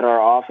at our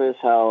office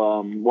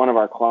how one of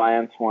our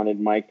clients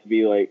wanted Mike to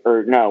be like?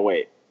 Or no,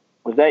 wait,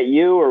 was that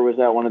you or was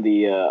that one of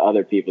the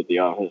other people at the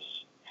office?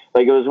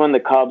 Like it was when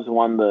the Cubs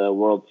won the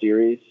World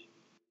Series.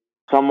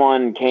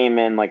 Someone came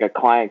in, like a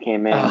client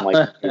came in,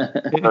 like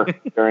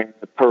during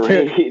the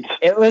parade.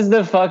 It was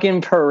the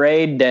fucking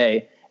parade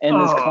day, and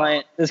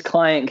this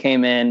client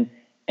came in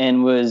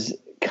and was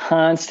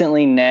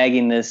constantly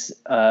nagging this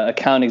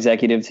account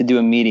executive to do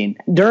a meeting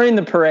during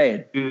the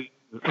parade.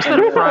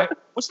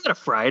 Wasn't that a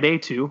Friday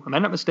too? Am I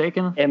not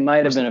mistaken? It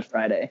might have been a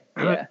Friday.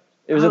 Yeah,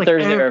 it was a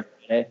Thursday or a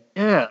Friday.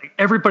 Yeah, like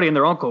everybody and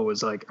their uncle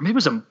was like, maybe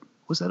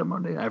was that a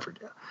Monday? I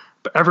forget.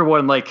 But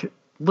everyone like.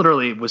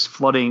 Literally was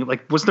flooding.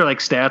 Like, was there like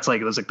stats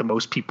like it was like the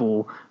most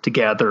people to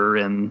gather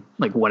and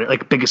like what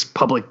like biggest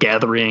public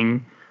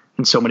gathering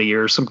in so many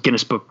years? Some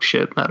Guinness Book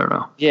shit. I don't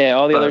know. Yeah,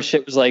 all the other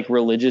shit was like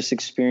religious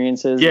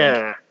experiences.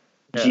 Yeah,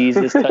 like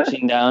Jesus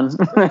touching down.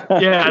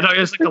 Yeah, I know it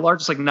was like the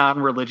largest like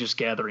non-religious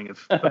gathering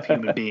of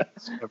human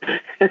beings.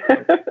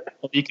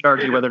 You could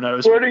argue whether or not it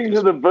was according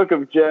to the Book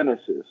of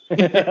Genesis.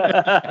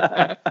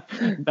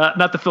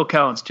 not the Phil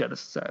Collins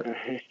Genesis either.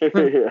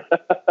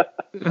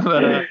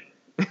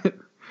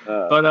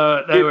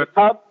 The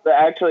Cubs,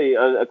 actually,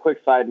 a quick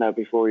side note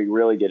before we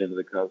really get into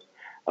the Cubs.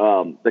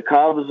 The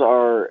Cubs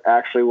are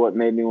actually what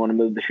made me want to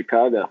move to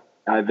Chicago.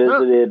 I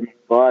visited my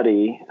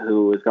buddy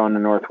who was going to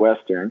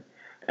Northwestern,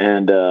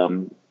 and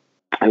it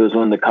was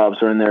when the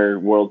Cubs were in their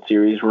World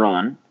Series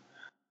run.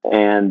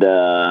 And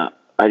I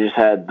just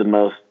had the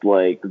most,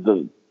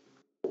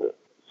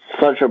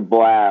 such a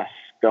blast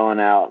going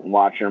out and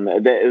watching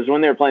them. It was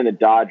when they were playing the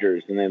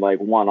Dodgers, and they,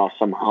 won off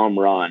some home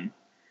run.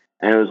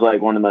 And it was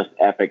like one of the most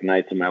epic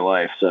nights of my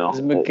life. So it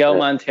was Miguel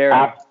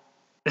Montero.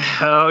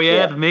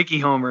 The Mickey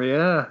homer,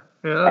 yeah.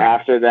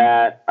 After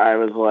that, I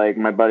was like,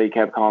 my buddy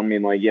kept calling me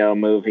like, "Yo,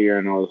 move here,"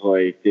 and I was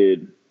like,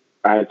 "Dude,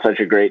 I had such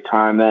a great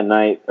time that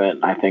night that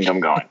I think I'm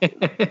going."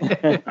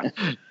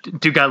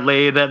 Dude got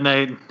laid that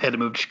night. Had to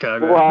move to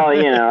Chicago. Well, I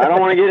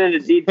don't want to get into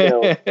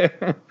details.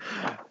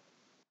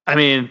 I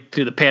mean,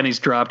 dude, the panties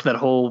dropped that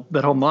whole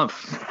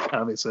month.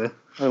 Obviously,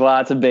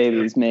 lots of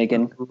babies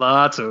making.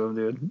 Lots of them,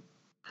 dude.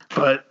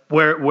 But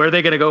where are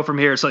they going to go from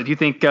here? So do you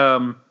think?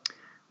 Bryce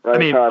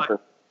Harper.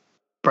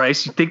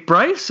 Bryce, you think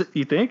Bryce?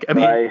 You think? I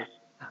mean, Bryce.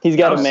 He's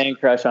got a man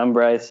crush on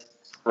Bryce.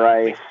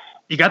 Bryce.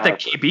 You got that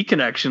KB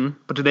connection,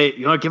 but do they?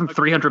 You want to give him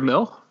 $300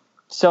 million?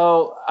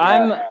 So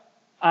I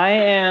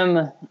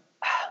am.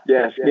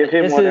 Yes, give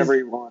him whatever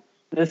he wants.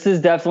 This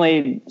is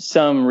definitely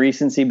some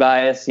recency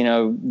bias.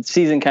 The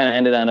season kind of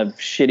ended on a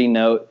shitty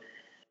note.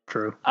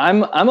 True.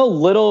 I'm a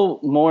little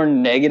more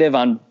negative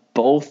on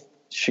both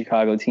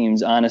Chicago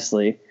teams,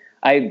 honestly.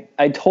 I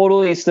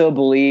totally still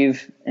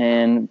believe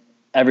in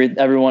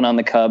everyone on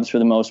the Cubs for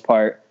the most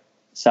part,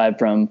 aside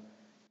from,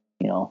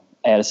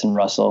 Addison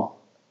Russell.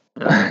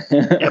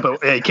 Yeah,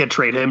 but you can't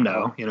trade him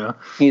now,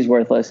 He's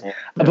worthless. Yeah.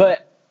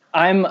 But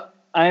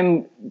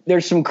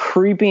there's some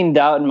creeping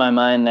doubt in my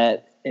mind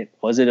that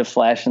was it a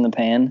flash in the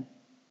pan?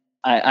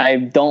 I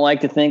don't like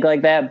to think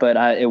like that, but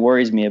it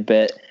worries me a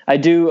bit. I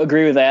do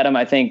agree with Adam.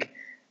 I think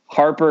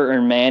Harper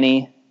or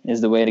Manny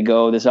is the way to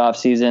go this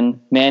offseason.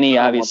 Manny,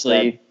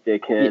 obviously.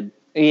 Dickhead.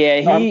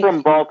 Yeah, I'm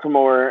from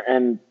Baltimore,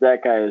 and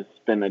that guy has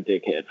been a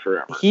dickhead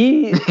forever.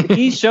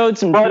 He showed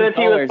some. But if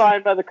he was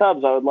signed by the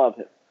Cubs, I would love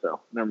him. So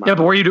never mind. Yeah,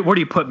 but where do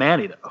you put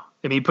Manny though?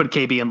 I mean, you put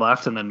KB in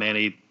left, and then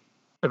Manny.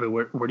 I mean,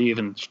 where do you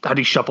even? How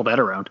do you shuffle that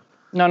around?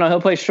 No,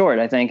 he'll play short,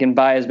 I think, and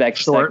Baez back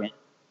to second.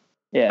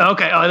 Yeah.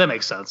 Okay. Oh, that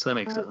makes sense.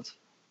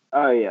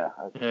 Oh yeah.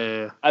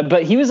 Yeah.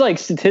 But he was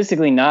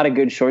statistically not a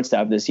good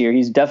shortstop this year.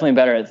 He's definitely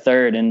better at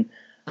third, and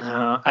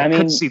I mean,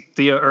 could see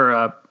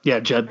Theo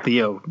Jed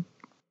Theo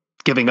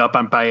giving up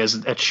on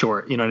Baez at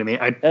short. You know what I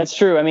mean? That's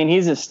true. I mean,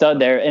 he's a stud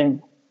there,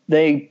 and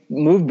they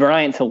moved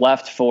Bryant to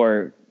left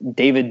for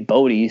David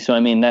Bodie, so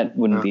I mean that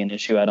wouldn't be an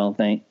issue. I don't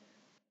think.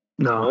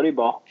 No. Bodie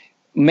ball.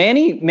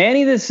 Manny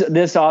this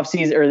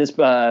offseason or this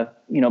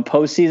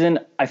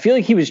postseason, I feel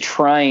like he was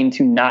trying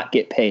to not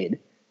get paid.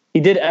 He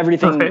did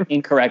everything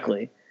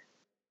incorrectly.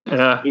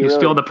 Yeah, he was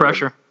feeling the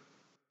pressure.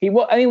 He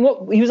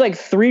was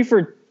 3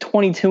 for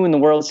 22 in the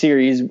World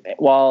Series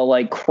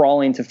while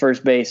crawling to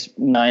first base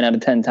 9 out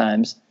of 10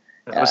 times.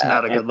 That was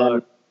not a good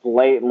look.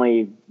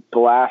 Blatantly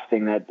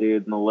blasting that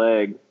dude in the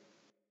leg.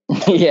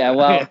 Yeah,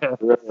 well,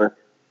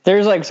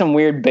 there's some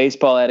weird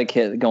baseball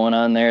etiquette going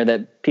on there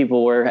that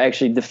people were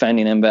actually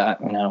defending him,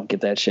 but I don't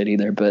get that shit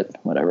either. But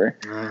whatever.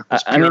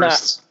 I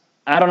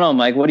don't know,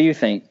 Mike. What do you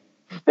think?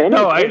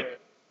 No, I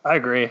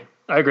agree.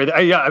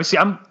 Obviously,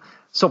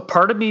 so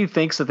part of me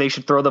thinks that they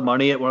should throw the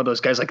money at one of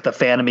those guys like the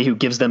fan of me who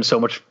gives them so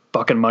much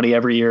fucking money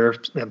every year,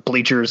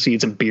 bleacher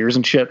seats and beers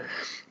and shit.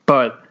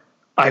 But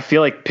I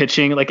feel like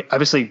pitching,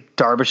 obviously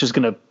Darvish is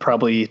going to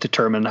probably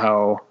determine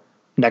how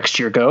next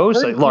year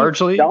goes,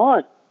 largely.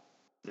 Well,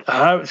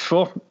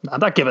 I'm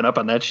not giving up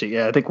on that shit.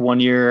 Yeah, I think 1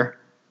 year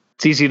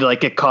it's easy to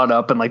get caught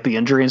up in the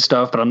injury and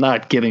stuff, but I'm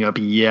not giving up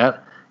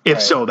yet. If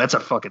so, that's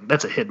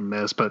a hit and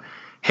miss. But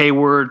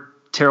Hayward,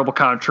 terrible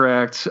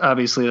contract.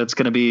 Obviously, that's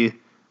going to be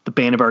the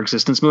bane of our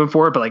existence moving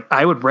forward. But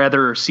I would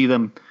rather see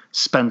them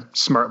spend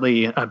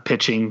smartly on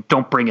pitching.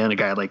 Don't bring in a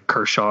guy like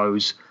Kershaw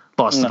who's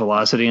lost the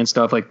velocity and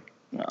stuff.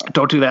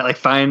 Don't do that.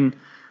 Find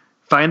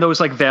those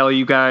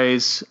value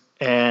guys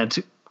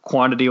and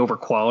quantity over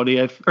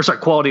quality.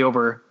 Quality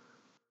over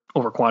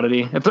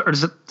quantity.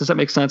 Does that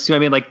make sense? You know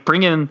what I mean?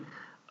 Bring in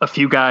a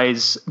few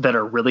guys that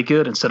are really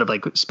good instead of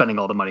spending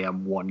all the money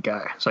on one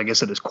guy. So I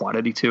guess it is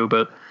quantity too,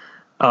 but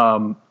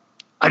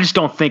I just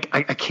don't think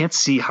I can't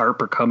see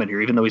Harper coming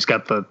here, even though he's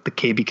got the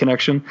KB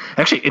connection.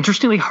 Actually,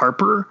 interestingly,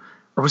 Harper,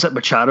 or was that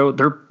Machado?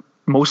 Their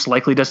most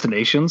likely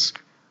destinations.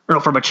 Or no,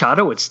 for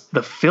Machado, it's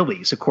the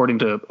Phillies, according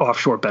to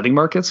offshore betting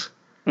markets.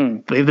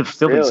 They have the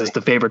Phillies as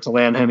the favorite to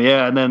land him.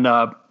 Yeah, and then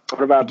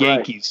what about the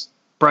Yankees?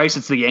 Bryce,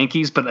 it's the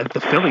Yankees, but the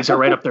Phillies are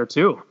right up there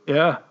too.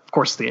 Yeah, of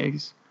course the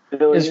Yankees.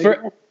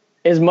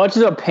 As much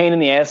as a pain in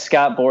the ass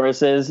Scott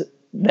Boras is,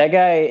 that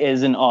guy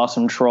is an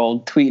awesome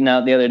troll. Tweeting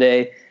out the other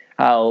day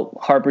how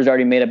Harper's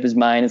already made up his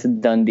mind. It's a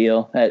done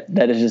deal.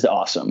 That is just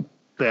awesome.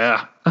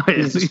 Yeah.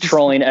 He's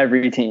trolling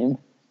every team.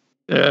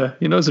 Yeah,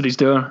 he knows what he's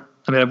doing.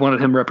 I mean, I've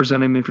wanted him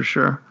representing me for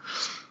sure.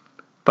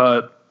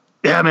 But,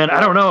 yeah, man, I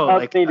don't know.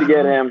 Need to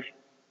get him.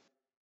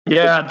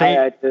 Yeah,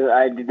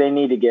 they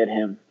need to get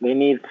him. They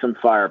need some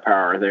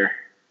firepower there.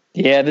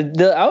 Yeah,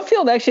 the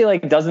outfield actually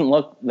doesn't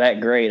look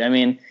that great. I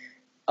mean,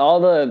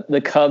 all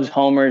the Cubs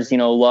homers,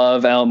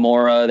 love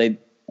Almora.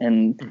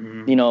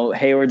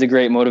 Hayward's a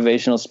great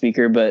motivational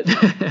speaker, but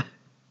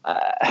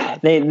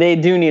they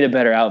do need a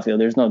better outfield.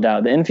 There's no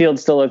doubt. The infield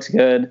still looks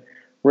good.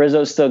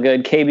 Rizzo's still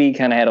good. KB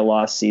kind of had a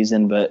lost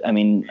season, but I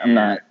mean, I'm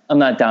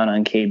not down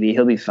on KB.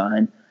 He'll be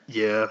fine.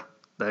 Yeah,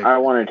 I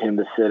wanted him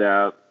to sit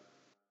out.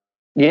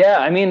 Yeah,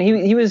 I mean,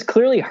 he was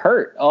clearly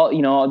hurt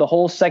the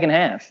whole second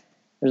half.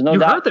 There's no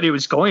doubt. You heard that he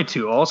was going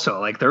to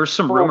also. There's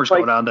some rumors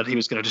going on that he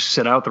was going to just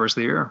sit out the rest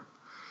of the year.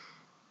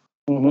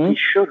 Mm-hmm. He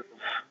should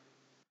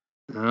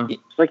have. Yeah.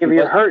 It's if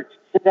you're hurt,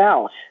 sit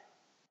out.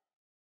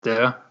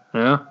 Yeah.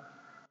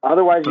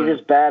 Otherwise, you're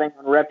just batting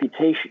on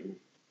reputation.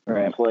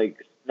 Right.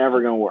 It's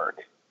never going to work.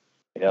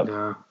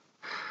 Yep.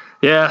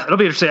 Yeah, it'll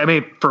be interesting. I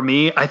mean, for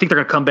me, I think they're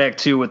going to come back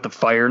too with the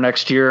fire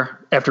next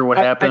year after what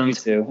happened. I do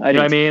too. You know what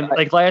I mean?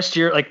 Last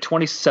year,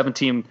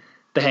 2017,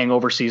 the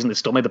hangover season, they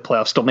still made the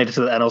playoffs, still made it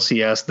to the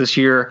NLCS. This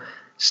year,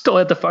 still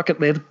had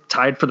they had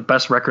tied for the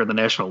best record in the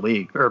National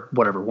League or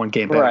whatever, one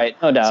game back. Right,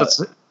 no doubt.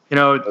 So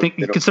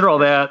consider all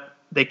that.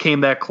 They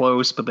came that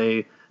close, but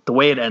the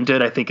way it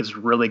ended, I think, is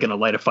really going to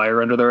light a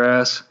fire under their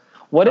ass.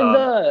 What did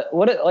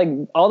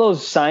all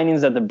those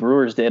signings that the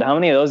Brewers did? How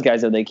many of those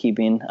guys are they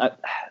keeping?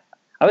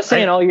 I was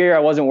saying all year I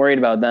wasn't worried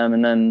about them,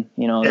 and then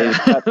they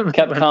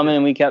kept coming,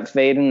 and we kept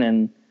fading,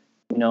 and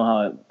you know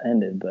how it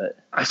ended. But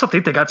I still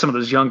think they got some of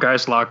those young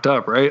guys locked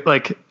up, right?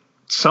 Like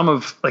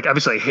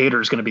obviously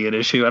Hader's going to be an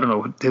issue. I don't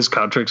know his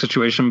contract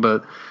situation,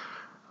 but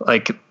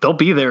like they'll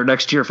be there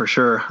next year for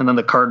sure. And then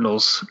the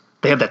Cardinals,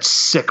 they have that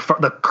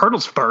the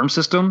Cardinals farm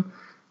system.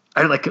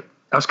 I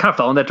was kind of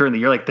following that during the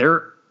year. Like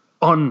they're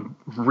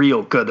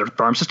unreal good. Their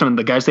farm system and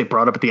the guys they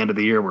brought up at the end of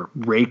the year were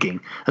raking.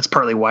 That's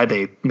partly why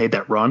they made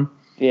that run.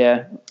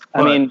 Yeah.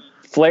 I mean,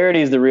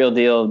 Flaherty's the real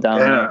deal down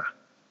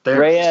there.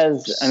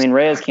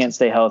 Reyes can't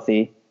stay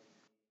healthy.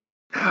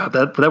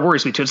 That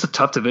worries me too. It's a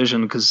tough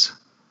division because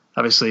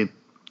obviously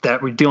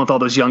that we're dealing with all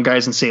those young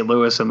guys in St.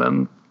 Louis and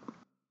then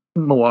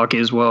Milwaukee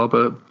as well.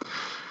 But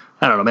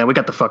I don't know, man. We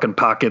got the fucking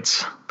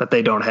pockets that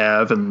they don't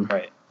have, and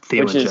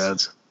Thielen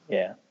Chads.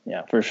 Yeah,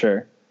 for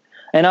sure.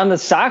 And on the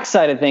Sox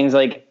side of things,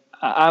 like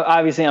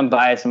obviously I'm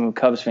biased. I'm a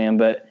Cubs fan,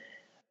 but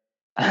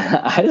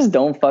I just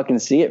don't fucking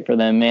see it for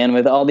them, man.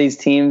 With all these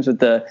teams, with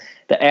the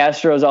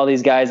Astros, all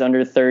these guys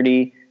under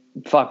 30,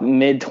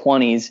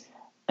 mid-20s,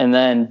 and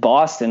then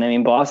Boston. I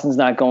mean, Boston's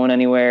not going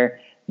anywhere.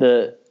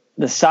 The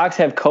Sox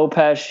have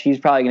Kopesh. He's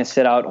probably going to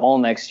sit out all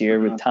next year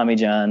with Tommy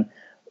John.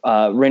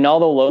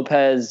 Reynaldo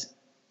Lopez,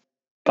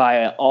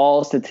 by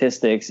all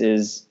statistics,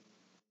 is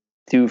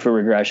due for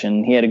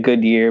regression. He had a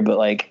good year, but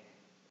like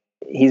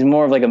he's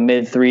more of like a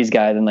mid-threes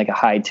guy than like a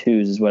high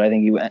twos is what I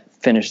think he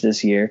finished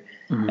this year.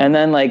 Mm-hmm. And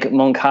then like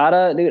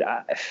Moncada, dude,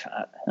 I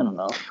don't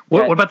know.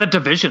 What about the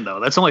division though?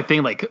 That's the only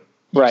thing. Like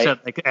you said,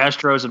 like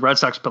Astros and Red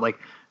Sox, but like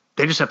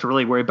they just have to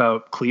really worry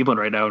about Cleveland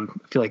right now. And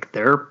I feel like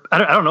I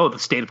don't know the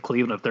state of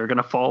Cleveland, if they're going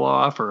to fall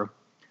off or.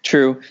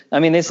 True. I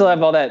mean, they still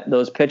have all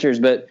those pitchers,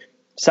 but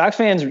Sox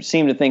fans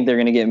seem to think they're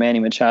going to get Manny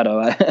Machado.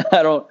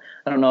 I don't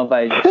know if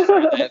I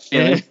that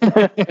feeling.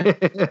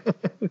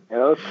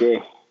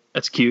 Okay.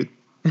 That's cute.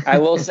 I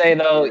will say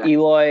though,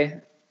 Eloy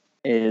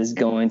is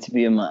going to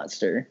be a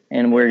monster,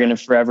 and we're going to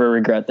forever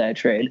regret that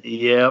trade.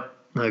 Yep.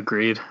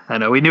 Agreed. I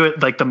know. We knew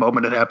it like the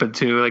moment it happened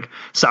too. Like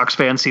Sox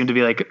fans seem to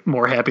be like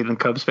more happy than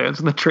Cubs fans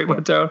when the trade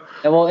went down.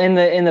 And well, in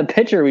the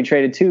pitcher we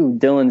traded too,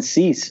 Dylan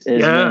Cease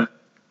is. Yeah.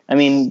 I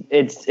mean,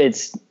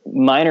 it's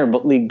minor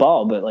league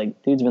ball, but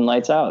like dude's been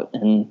lights out,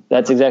 and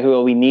that's exactly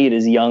what we need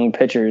is young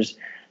pitchers,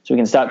 so we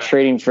can stop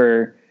trading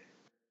for.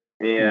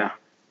 Yeah.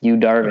 You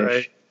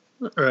Darvish.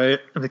 Right.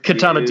 And the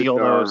Quintana deal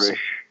though is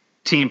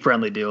team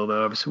friendly deal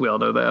though. Obviously, we all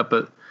know that,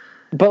 but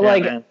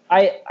like man.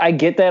 I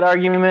get that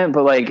argument,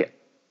 but like.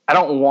 I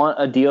don't want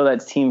a deal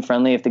that's team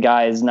friendly if the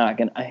guy is not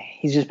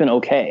he's just been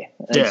okay.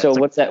 And so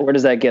where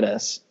does that get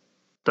us?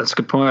 That's a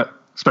good point.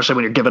 Especially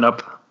when you're giving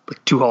up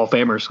like 2 Hall of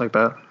Famers like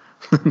that.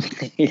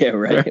 Yeah,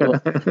 right.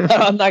 Well,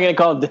 I'm not going to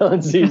call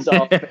Dylan Cease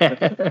Hall of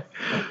Famer.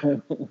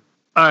 All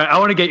right. I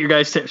want to get your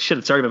guys shit.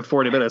 It's already been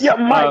 40 minutes. Yeah,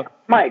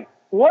 Mike,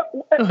 what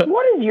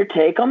is your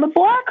take on the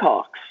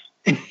Blackhawks?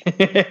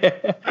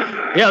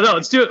 Yeah, no,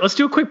 let's do it. Let's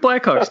do a quick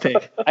Blackhawks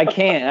take. I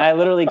can't. I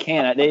literally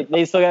can't.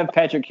 They still have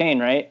Patrick Kane,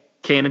 right?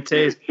 Kane and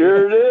Taze.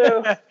 Sure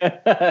do.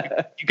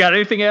 You got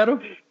anything,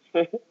 Adam?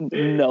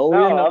 No.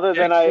 Other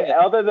than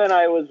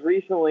I was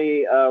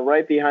recently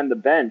right behind the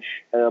bench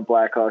at a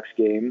Blackhawks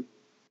game.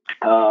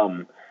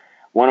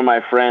 One of my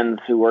friends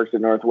who works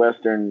at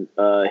Northwestern,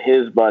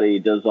 his buddy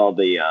does all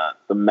the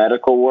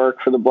medical work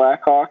for the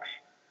Blackhawks.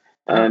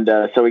 And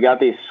so we got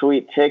these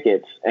sweet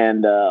tickets,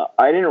 and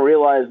I didn't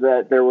realize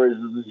that there was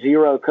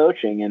zero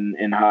coaching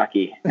in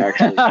hockey,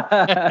 actually.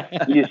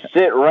 You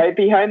sit right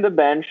behind the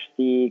bench,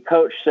 the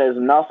coach says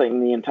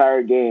nothing the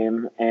entire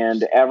game,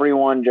 and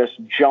everyone just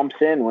jumps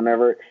in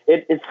whenever –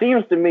 it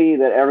seems to me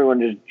that everyone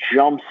just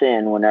jumps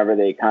in whenever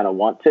they kind of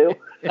want to.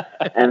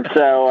 And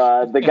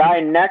so the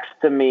guy next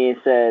to me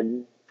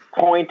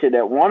pointed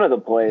at one of the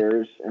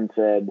players and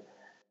said,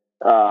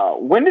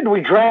 when did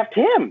we draft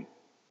him?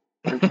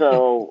 And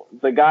so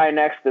the guy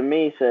next to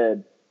me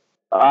said,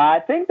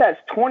 I think that's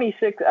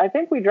 26. I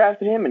think we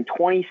drafted him in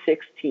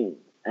 2016.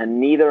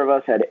 And neither of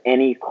us had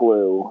any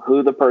clue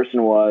who the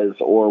person was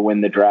or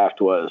when the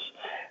draft was.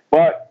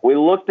 But we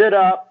looked it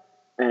up,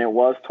 and it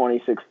was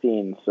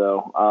 2016.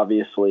 So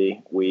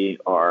obviously we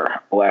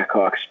are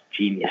Blackhawks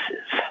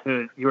geniuses.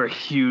 You are a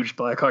huge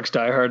Blackhawks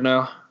diehard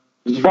now.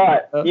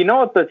 But you know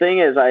what the thing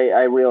is?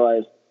 I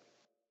realized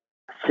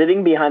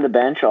sitting behind the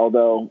bench,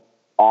 although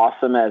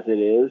awesome as it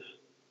is,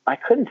 I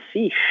couldn't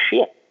see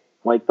shit.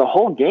 Like the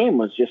whole game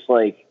was just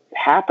like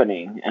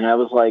happening, and I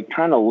was like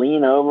trying to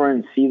lean over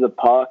and see the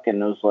puck,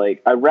 and it was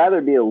like I'd rather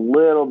be a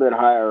little bit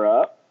higher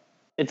up.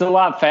 It's a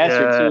lot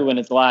faster too when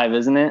it's live,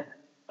 isn't it?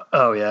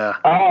 Oh yeah.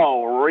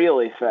 Oh,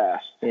 really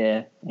fast.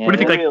 Yeah. What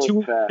do you think?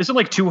 Like is it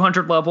like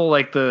 200 level,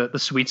 like the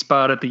sweet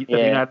spot at the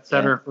United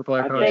Center for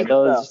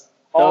Blackhawks?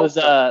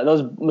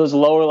 Those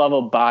lower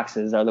level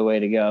boxes are the way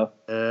to go.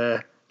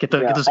 Get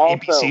those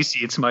ABC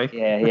seats, Mike.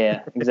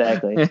 Yeah,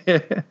 exactly.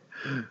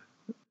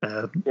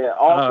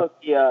 Also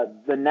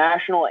the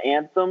national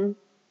anthem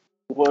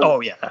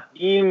was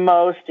the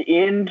most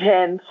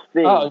intense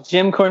thing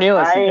Jim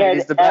Cornelius I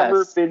had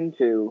ever been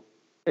to.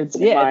 It's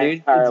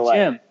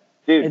Jim.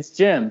 dude. It's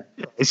Jim.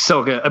 He's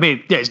so good. I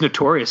mean, yeah, he's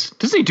notorious.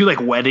 Doesn't he do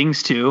like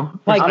weddings too?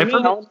 Mike, I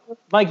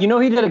you know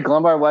he did a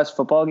Glumbar West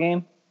football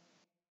game?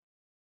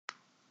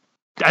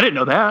 I didn't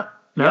know that.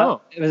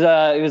 No.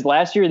 Yeah. It was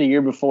last year or the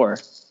year before.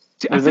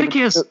 See, I think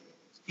he has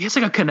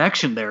like a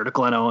connection there to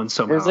Glen Owens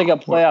somehow. It was like a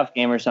playoff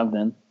game or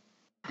something.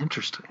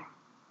 Interesting.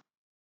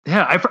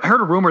 Yeah, I've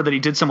heard a rumor that he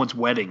did someone's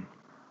wedding.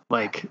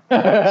 Like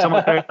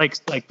someone like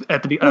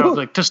at the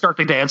like to start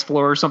the dance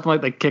floor or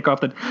something like kick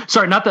off the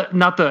not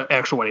the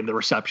actual wedding, the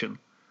reception.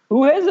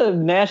 Who has a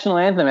national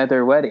anthem at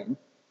their wedding?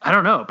 I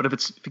don't know, but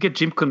if you get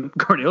Jim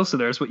Cornelison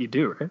there, that's what you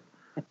do, right?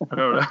 I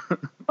don't know.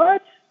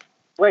 What?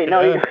 Wait,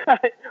 no. I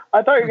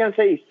thought you were gonna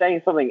say he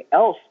sang something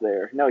else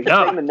there. No,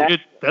 sang the national.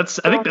 I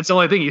think that's the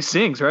only thing he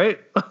sings, right?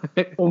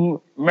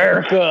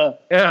 America.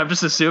 Yeah, I'm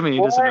just assuming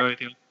he doesn't know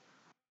anything.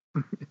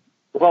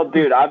 Well,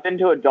 dude, I've been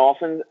to a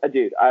Dolphins.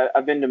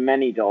 I've been to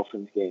many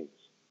Dolphins games,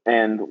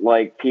 and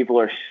like people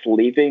are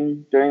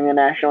sleeping during the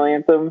national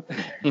anthem.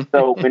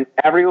 So when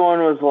everyone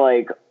was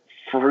like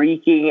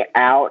freaking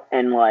out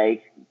and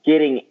like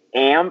getting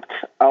amped,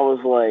 I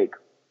was like,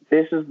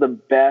 "This is the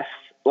best!"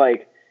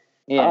 Like,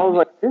 I was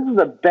like, "This is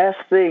the best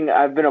thing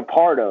I've been a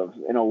part of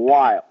in a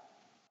while."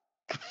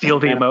 Feel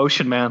the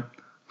emotion, man.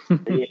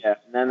 Yeah,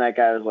 and then that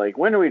guy was like,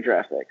 "When do we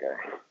draft that guy?"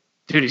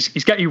 Dude,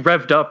 he's got you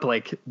revved up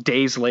like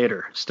days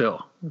later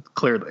still,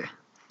 clearly.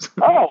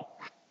 Oh,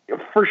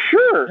 for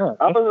sure.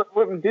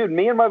 Dude,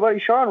 me and my buddy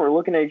Sean were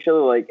looking at each other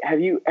like, have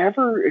you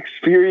ever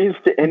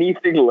experienced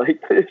anything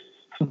like this?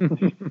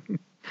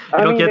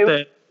 I mean, get that.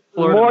 It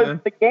was more than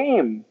the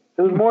game.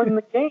 It was more than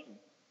the game.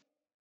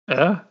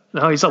 Yeah.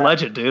 No, he's a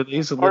legend, dude.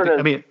 He's a legend.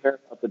 I mean,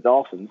 about the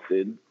Dolphins,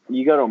 dude.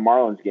 You go to a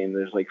Marlins game,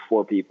 there's like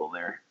 4 people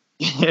there.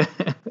 Yeah.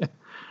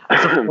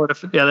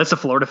 That's a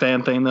Florida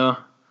fan thing, though.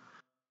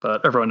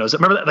 But everyone knows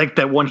it. Remember that, like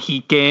that one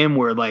Heat game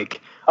where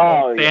like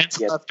fans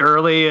left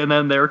early and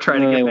then they were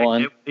trying to get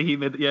back.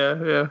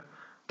 Yeah.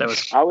 That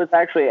was. I was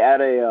actually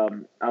at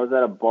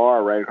a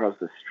bar right across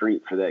the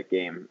street for that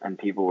game, and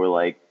people were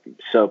like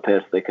so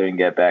pissed they couldn't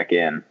get back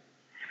in.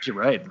 You're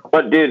right.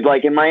 But dude,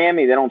 like in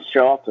Miami, they don't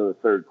show up to the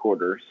third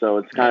quarter, so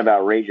it's kind of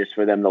outrageous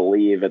for them to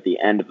leave at the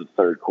end of the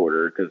third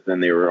quarter because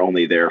then they were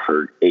only there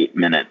for 8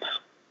 minutes.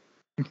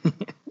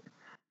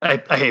 I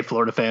hate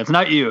Florida fans.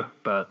 Not you,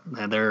 but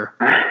man, they're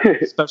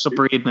a special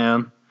breed,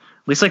 man.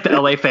 At least like the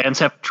LA fans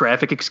have a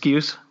traffic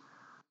excuse.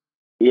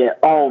 Yeah.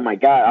 Oh my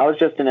God. I was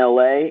just in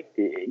LA.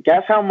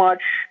 Guess how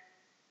much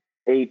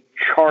a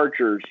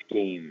Chargers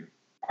game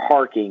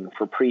parking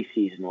for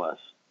preseason was?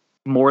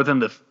 More than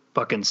the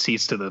fucking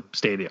seats to the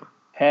stadium.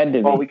 Had to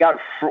be. Well, we got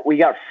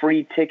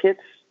free tickets.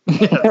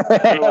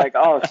 We're like,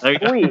 oh,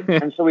 sweet.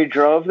 And so we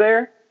drove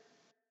there.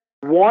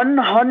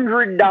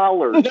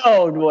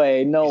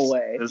 $100. No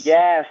way.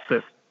 Yes.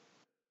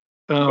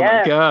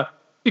 My God.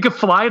 You could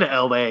fly to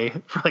LA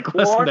for like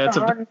less than that.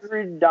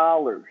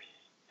 $100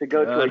 to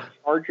go to a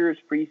Chargers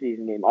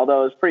preseason game.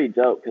 Although it was pretty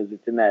dope because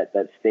it's in that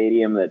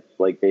stadium that's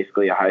like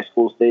basically a high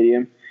school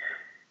stadium.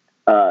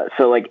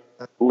 So like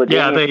the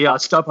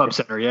StubHub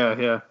Center.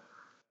 Yeah,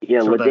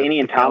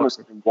 LaDainian Thomas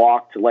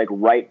walked like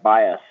right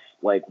by us,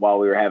 like while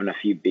we were having a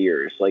few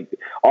beers. Like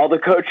all the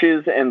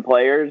coaches and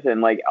players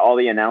and like all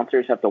the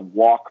announcers have to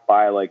walk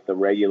by like the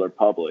regular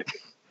public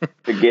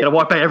to get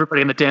walk by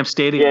everybody in the damn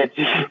stadium.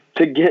 Yeah,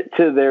 to get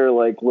to their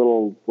like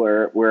little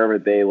wherever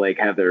they like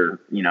have their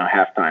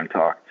halftime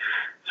talk.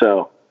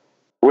 So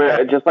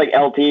we're just like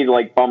LT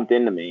like bumped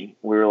into me.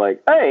 We were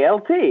like, "Hey,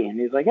 LT," and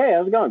he's like, "Hey,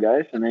 how's it going,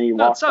 guys?" And then he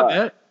walked. What's up,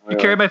 man? You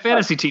carried my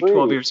fantasy team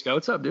 12 years ago.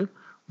 What's up, dude?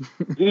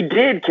 He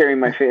did carry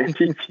my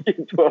fantasy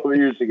team 12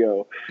 years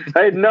ago.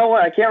 I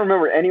can't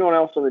remember anyone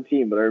else on the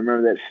team, but I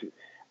remember that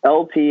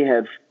LT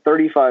had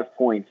 35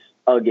 points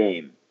a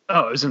game.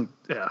 Oh, it wasn't.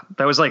 Yeah,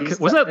 that was like.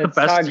 Wasn't that the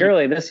best? Todd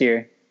Gurley this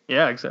year.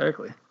 Yeah,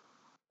 exactly.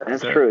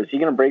 That's true. Is he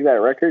going to break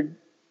that record?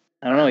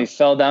 I don't know. He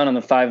fell down on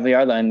the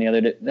 5-yard line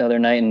the other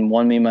night and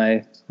won me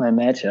my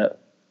matchup.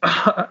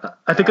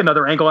 I think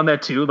another angle on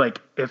that too, like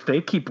if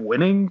they keep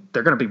winning,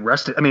 they're going to be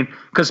rested. I mean,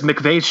 because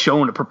McVay's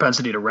shown a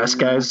propensity to rest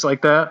guys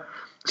like that.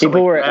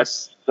 People were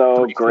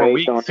so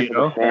great on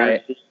the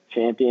fantasy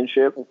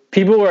championship.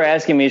 People were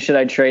asking me, should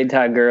I trade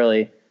Todd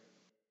Gurley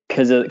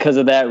because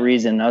of that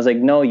reason? I was like,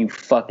 no, you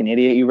fucking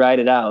idiot. You ride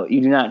it out.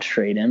 You do not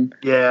trade him.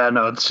 Yeah,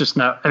 no, it's just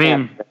not. I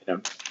mean,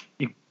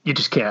 you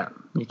just can't.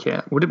 You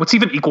can't. What's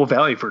even equal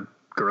value for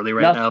Gurley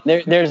right now?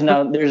 There's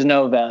no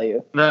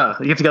value. No,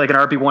 you have to get like an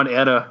RB1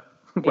 and a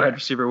wide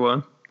receiver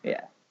 1.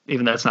 Yeah.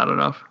 Even that's not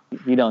enough.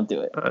 You don't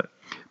do it.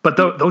 But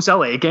those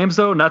LA games,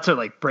 though, not to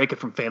like break it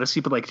from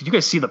fantasy, but like, did you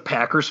guys see the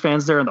Packers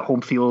fans there in the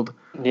home field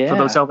for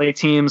those LA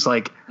teams?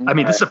 Like, I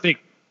mean, this is a big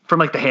from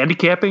like the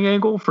handicapping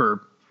angle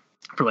for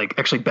like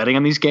actually betting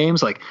on these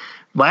games. Like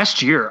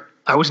last year,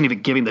 I wasn't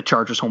even giving the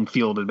Chargers home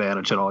field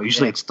advantage at all.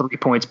 Usually it's 3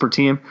 points per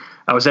team.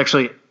 I was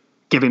actually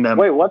giving them.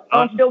 Wait, what's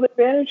home field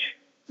advantage?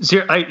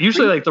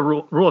 Usually like the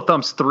rule of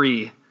thumb's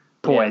 3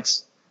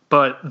 points,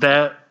 but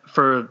that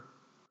for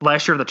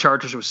last year the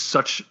Chargers was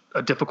such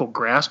a difficult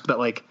grasp that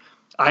like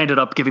I ended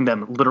up giving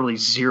them literally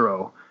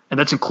 0 and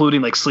that's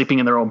including like sleeping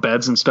in their own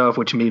beds and stuff,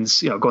 which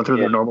means going through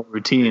their normal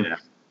routine.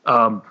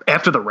 Yeah.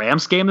 After the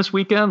Rams game this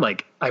weekend,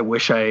 like I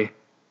wish I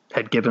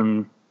had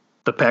given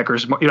the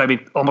Packers,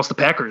 almost the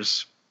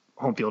Packers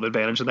home field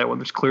advantage in that one.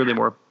 There's clearly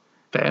more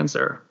fans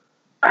there.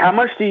 How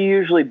much do you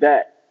usually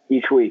bet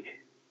each week?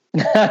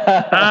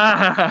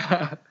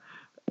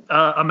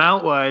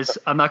 Amount wise,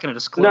 I'm not going to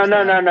disclose.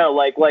 No.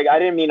 Like I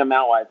didn't mean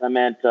amount wise. I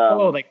meant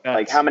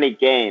like how many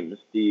games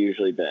do you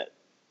usually bet?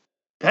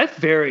 That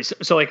varies.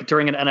 So like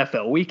during an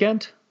NFL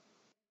weekend,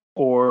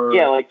 or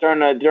like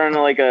during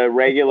like a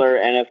regular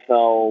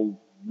NFL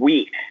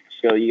week.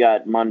 So you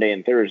got Monday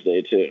and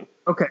Thursday too.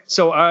 Okay,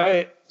 so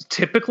I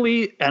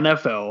typically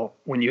NFL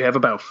when you have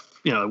about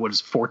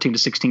 14 to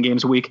 16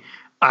 games a week,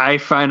 I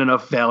find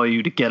enough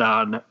value to get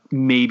on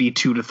maybe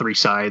 2 to 3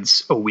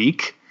 sides a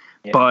week.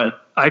 Yeah.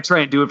 But I try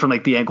and do it from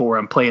like the angle where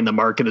I'm playing the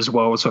market as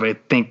well. So if I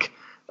think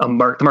the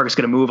market's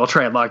going to move, I'll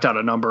try and lock down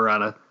a number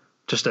on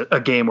just a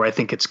game where I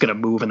think it's going to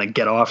move and then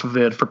get off of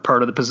it for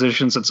part of the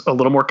positions. It's a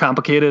little more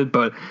complicated,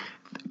 but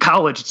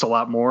college, it's a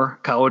lot more.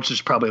 College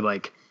is probably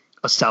like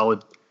a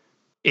solid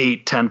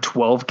 8, 10,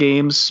 12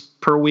 games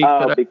per week.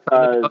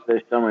 Because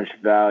there's so much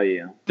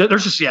value.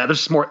 There's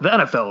just more. The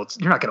NFL,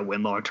 you're not going to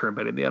win long term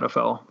betting the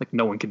NFL. Like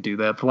no one can do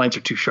that. The lines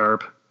are too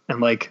sharp,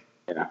 and like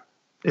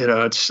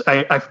it's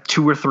I have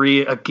 2 or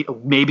 3,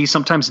 maybe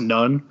sometimes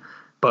none,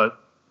 but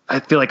I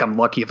feel like I'm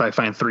lucky if I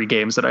find 3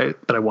 games that I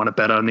want to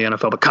bet on the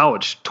NFL. But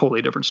college,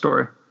 totally different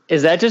story.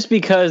 Is that just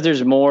because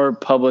there's more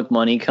public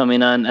money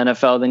coming on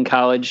NFL than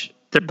college?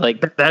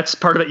 Like that's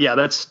part of it. Yeah,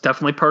 that's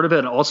definitely part of it.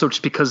 And also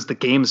just because the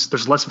games,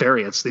 there's less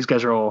variance. These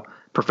guys are all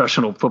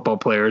professional football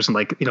players, and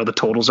like, the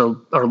totals are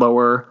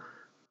lower,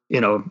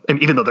 and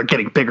even though they're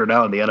getting bigger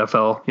now in the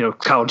NFL,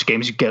 college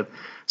games, you get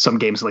some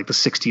games like the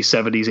 60s,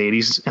 70s,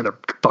 80s, and they're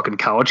fucking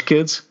college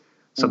kids.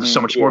 So there's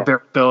so much more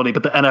variability,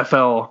 but the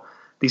NFL,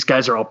 these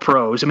guys are all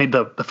pros. I mean,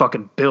 the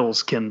fucking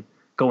Bills can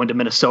go into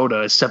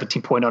Minnesota as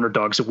 17-point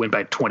underdogs and win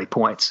by 20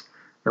 points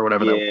or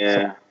whatever.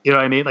 Yeah. You know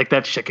what I mean? Like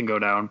that shit can go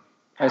down.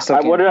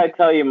 What did I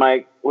tell you,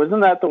 Mike?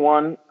 Wasn't that the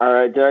one?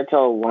 Or did I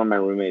tell one of my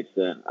roommates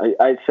then?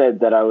 I said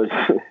that I was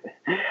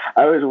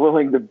I was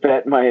willing to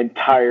bet my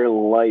entire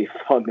life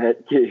on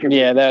that game.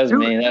 Yeah, that was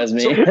me.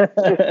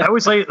 I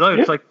always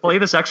like play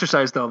this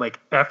exercise though. Like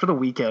after the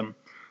weekend,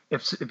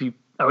 if you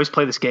I always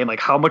play this game, like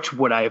how much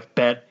would I have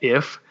bet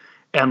if,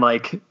 and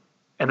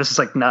this is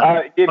like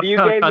not. If you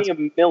gave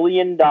me $1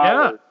 million,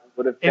 I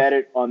would have bet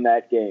it on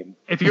that game.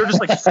 If you're just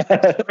like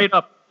straight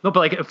up, no, but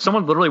like if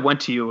someone literally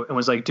went to you and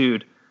was like,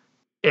 dude,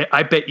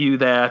 I bet you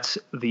that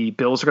the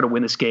Bills are going to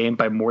win this game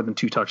by more than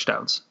 2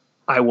 touchdowns.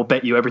 I will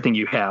bet you everything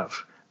you have,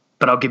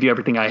 but I'll give you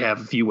everything I have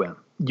if you win.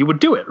 You would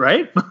do it,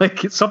 right?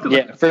 Like it's something.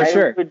 Yeah, for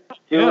sure. I would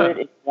do it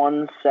in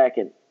 1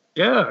 second.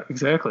 Yeah,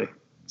 exactly.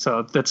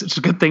 So it's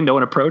a good thing no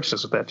one approached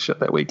us with that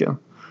shit that weekend.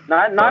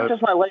 Not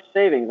just my life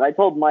savings. I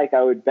told Mike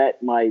I would bet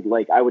I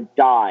would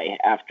die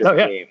after the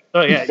game.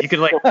 Oh yeah, you could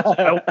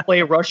I will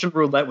play Russian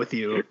roulette with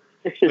you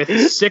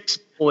with 6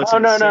 bullets.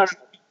 No.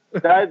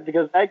 That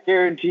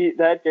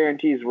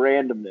guarantees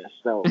randomness.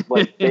 So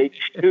like they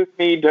shoot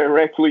me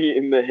directly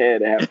in the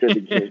head after the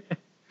game.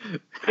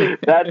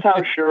 That's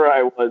how sure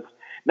I was.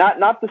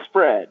 Not the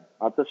spread.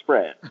 Not the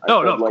spread.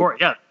 No, of course,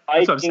 yeah.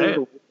 That's what I'm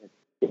saying.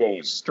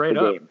 Game straight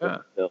up. Yeah.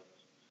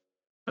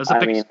 That's a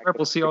big spread.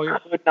 We'll see all year. I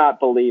could not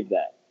believe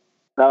that.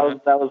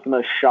 That was the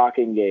most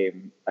shocking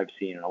game I've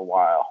seen in a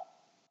while.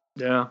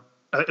 Yeah,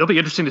 it'll be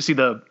interesting to see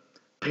the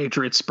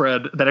Patriots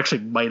spread that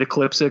actually might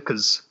eclipse it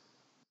because.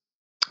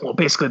 Well,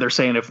 basically, they're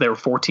saying if they were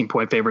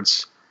 14-point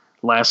favorites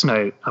last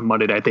night on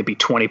Monday night, they'd be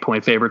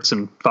 20-point favorites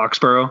in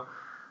Foxborough.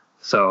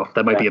 So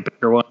that might be a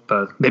bigger one,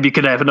 but maybe you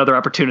could have another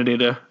opportunity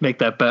to make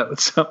that bet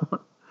with someone.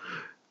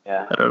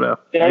 Yeah, I don't know.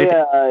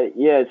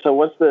 Yeah. So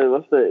what's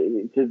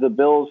the? Did the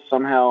Bills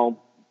somehow?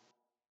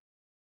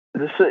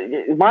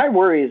 My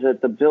worry is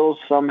that the Bills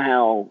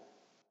somehow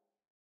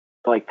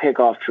like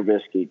pick off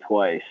Trubisky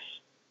twice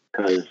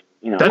because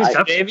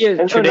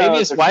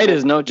Tre'Davious White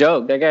is no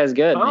joke. That guy's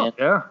good, man.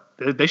 Yeah.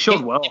 They showed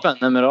well. Keep on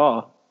them at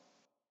all.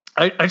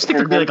 I just think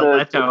they're going to be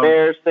like a letdown. The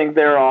Bears think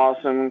they're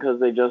awesome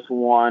because they just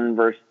won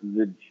versus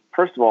the.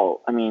 First of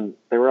all, I mean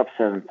they were up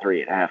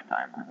 7-3 at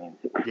halftime. I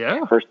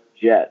mean, versus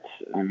Jets.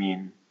 I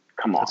mean,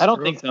 come on. I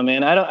don't think so,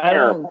 man. I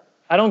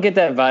don't get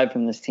that vibe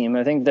from this team.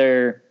 I think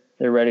they're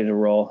ready to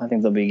roll. I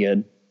think they'll be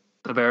good.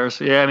 The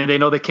Bears, yeah. I mean, they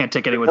know they can't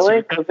take anyone.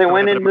 Because they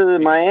went into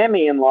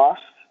Miami and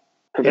lost.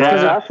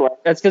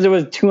 That's because it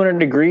was 200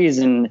 degrees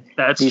and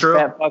that's these true.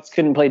 fat fucks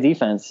couldn't play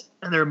defense.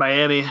 And they're in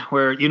Miami,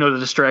 where the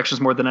distractions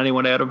more than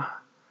anyone, Adam.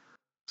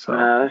 So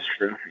that's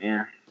true.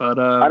 Yeah, but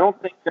I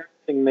don't think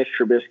Mitch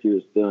Trubisky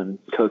was doing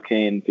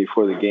cocaine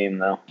before the game,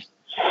 though.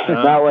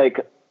 Not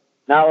like.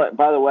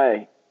 By the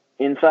way,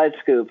 inside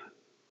scoop,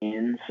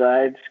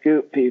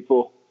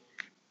 people.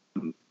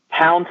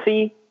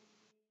 Pouncey.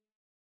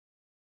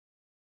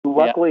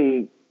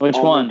 Luckily, which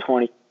one?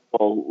 20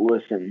 people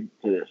listen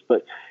to this,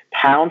 but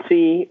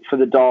Pouncey for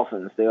the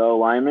Dolphins, the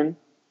O-lineman.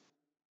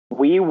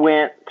 We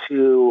went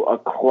to a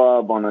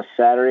club on a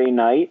Saturday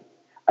night.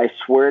 I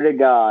swear to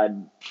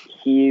God,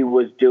 he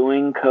was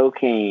doing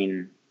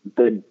cocaine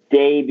the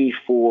day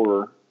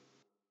before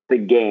the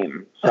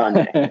game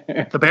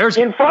Sunday. The Bears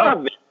in front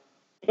of me.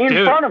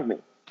 In front of me.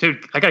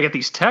 Dude, I gotta get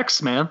these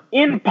texts, man.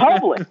 In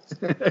public.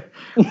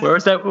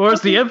 Where's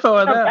the info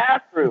on that?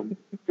 Bathroom.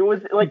 It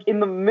was like in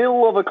the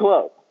middle of a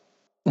club.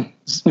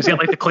 Was he at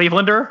like the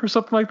Clevelander or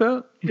something like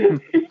that? Yeah.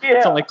 It's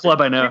the only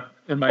club I know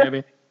in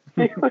Miami.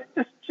 He was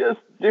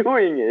just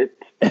doing it.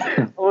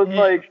 I was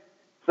like,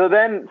 so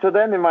then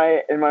in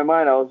my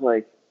mind I was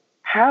like,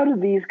 how do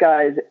these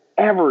guys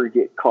ever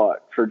get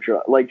caught for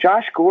drugs? Like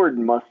Josh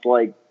Gordon must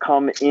like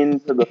come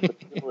into the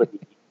facility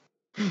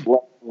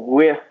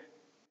with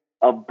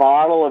a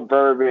bottle of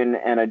bourbon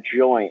and a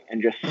joint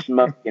and just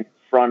smoke in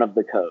front of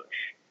the coach.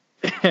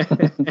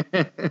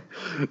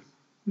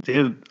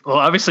 Dude, well,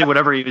 obviously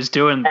whatever he was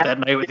doing that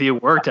night with you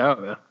worked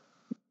out, man.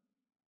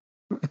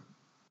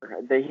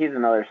 He's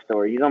another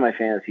story. He's on my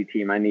fantasy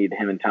team. I need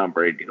him and Tom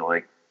Brady to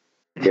like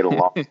get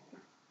along.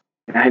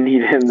 I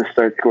need him to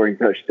start scoring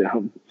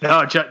touchdowns.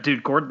 No,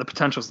 dude, Gordon, the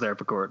potential's there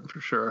for Gordon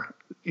for sure.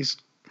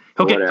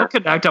 He'll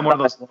get knocked on one of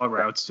those long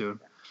routes, dude.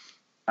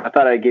 I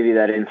thought I'd give you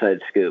that inside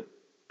scoop.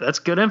 That's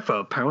good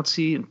info.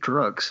 Pouncy and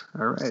drugs.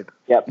 All right.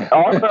 Yep.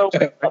 Also,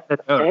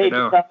 I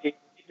hate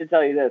to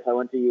tell you this. I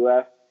went to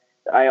UF.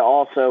 I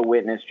also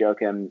witnessed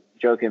Joakim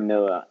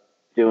Noah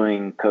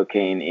doing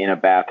cocaine in a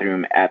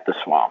bathroom at the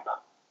Swamp.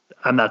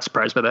 I'm not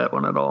surprised by that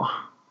one at all.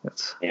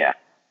 Yeah.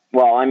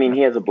 Well, I mean,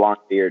 he has a blonde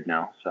beard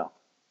now, so.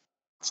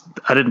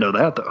 I didn't know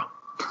that, though.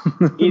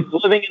 He's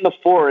living in the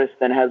forest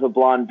and has a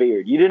blonde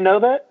beard. You didn't know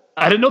that?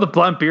 I didn't know the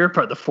blonde beard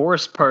part. The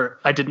forest part,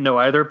 I didn't know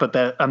either, but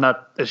I'm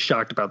not as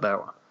shocked about that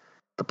one.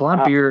 The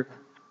blonde beard.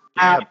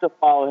 I have to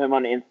follow him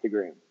on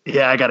Instagram.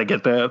 Yeah, I got to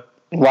get that.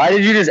 Why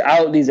did you just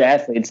out these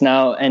athletes?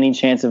 Now any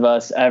chance of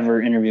us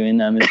ever interviewing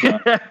them is gone.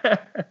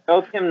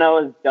 Joakim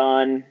Noah's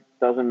done.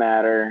 Doesn't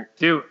matter.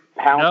 Dude,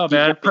 no,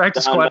 man.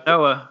 Practice squad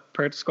Noah.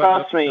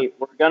 Trust me,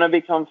 we're going to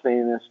become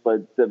famous,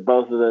 but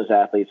both of those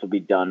athletes will be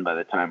done by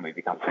the time we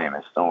become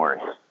famous. Don't worry.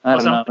 I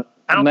don't know.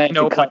 I don't think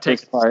Noah would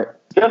take part.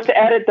 Just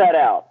edit that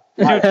out.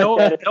 Dude,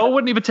 Noah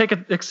wouldn't even take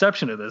an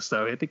exception to this,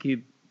 though. I think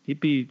he'd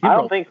be... I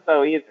don't think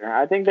so either.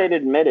 I think they'd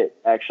admit it,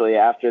 actually,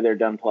 after they're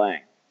done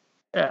playing.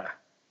 Yeah.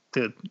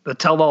 Dude, the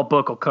tell-all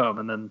book will come,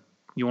 and then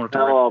you won't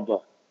have to... Tell-all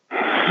book.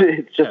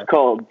 It's just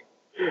called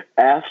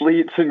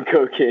Athletes and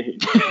Cocaine.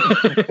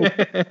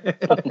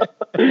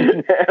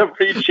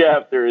 Every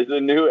chapter is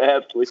a new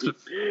athlete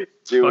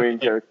doing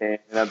cocaine.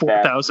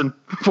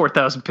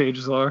 4,000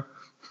 pages long.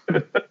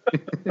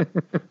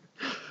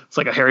 It's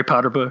like a Harry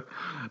Potter book.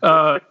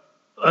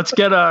 Let's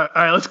get all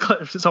right.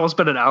 It's almost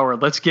been an hour.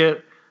 Let's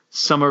get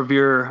some of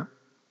your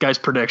guys'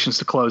 predictions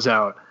to close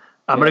out.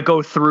 I'm gonna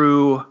go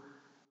through,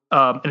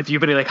 and if you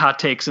have any like hot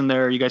takes in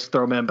there, you guys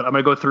throw them in. But I'm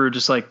gonna go through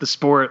just like the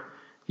sport.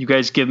 You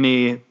guys give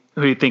me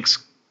who you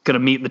think's gonna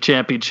meet in the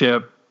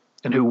championship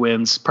and who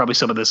wins. Probably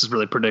some of this is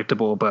really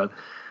predictable, but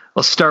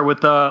let's start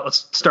with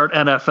let's start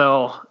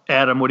NFL.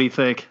 Adam, what do you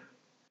think?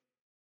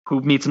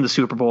 Who meets in the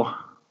Super Bowl?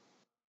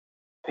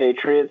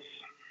 Patriots,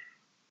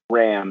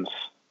 Rams,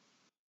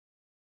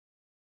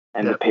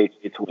 and the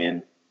Patriots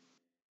win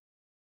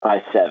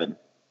by 7.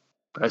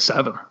 By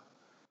 7.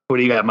 What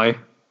do you got, Mike?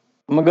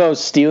 I'm gonna go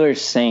Steelers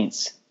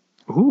Saints.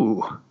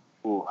 Ooh,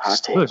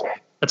 hot take.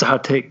 That's a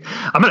hot take.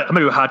 I'm gonna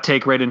do a hot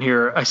take right in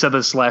here. I said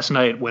this last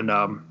night when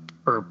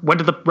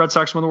did the Red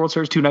Sox win the World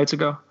Series? 2 nights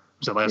ago?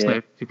 Was that last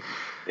night?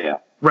 Yeah.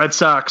 Red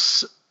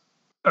Sox,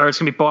 or it's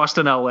gonna be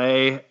Boston,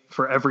 LA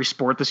for every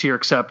sport this year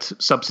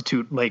except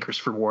substitute Lakers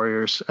for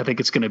Warriors. I think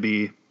it's kind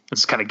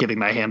of giving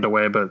my hand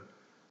away, but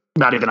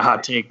not even a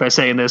hot take by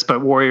saying this,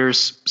 but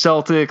Warriors,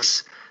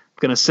 Celtics, I'm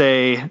going to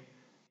say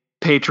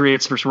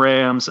Patriots versus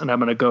Rams, and I'm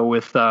going to go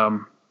with,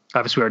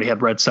 obviously we already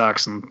had Red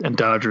Sox and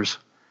Dodgers,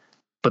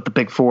 but the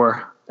big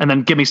 4. And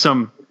then give me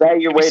some. Is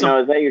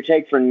that your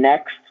take for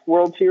next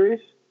World Series?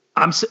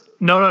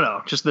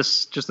 No. Just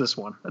this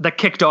one. That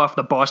kicked off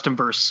the Boston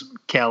versus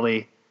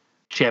Cali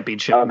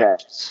championship. Okay.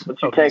 Matches.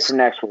 What's your take for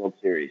next World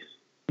Series?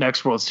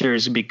 Next World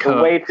Series would be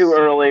Cubs. Way too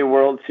early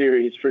World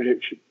Series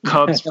prediction.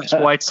 Cubs versus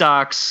White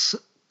Sox,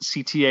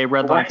 CTA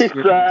Red Line White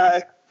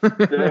Sox,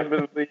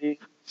 definitely.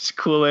 It's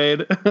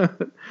Kool-Aid.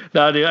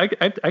 No, dude,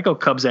 I go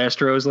Cubs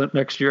Astros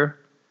next year.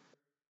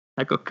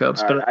 I go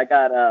Cubs. Right,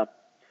 but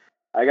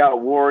I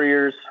got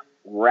Warriors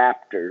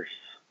Raptors.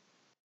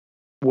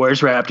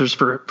 Warriors Raptors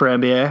for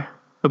NBA. What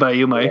about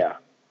you, Mike? Yeah.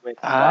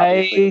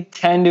 I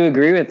tend to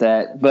agree with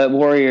that, but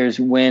Warriors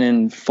win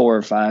in 4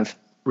 or 5.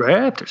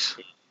 Raptors.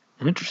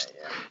 Interesting.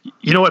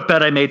 You know what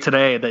bet I made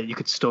today that you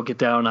could still get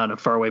down on in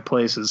faraway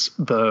places?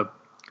 The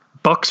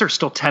Bucks are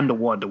still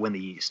 10-1 to win the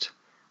East.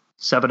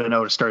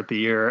 7-0 to start the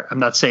year. I'm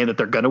not saying that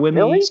they're going to win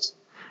the East.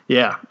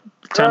 Yeah.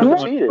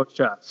 10-1 Bucks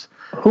shots.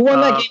 Who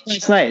won that game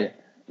last night?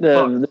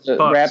 The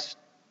Bucks.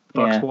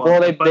 Bucks won.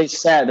 Well, they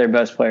sat their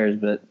best players,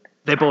 but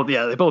they both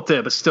did.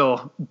 But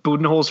still,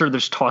 Budenholzer, they're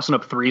just tossing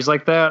up threes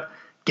like that.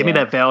 Give me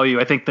that value.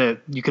 I think that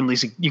you can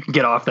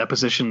get off that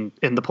position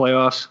in the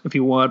playoffs if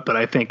you want. But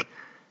I think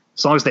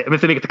as long as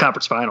if they make it the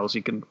conference finals,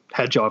 you can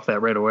hedge off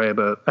that right away.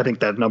 But I think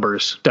that number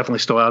is definitely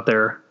still out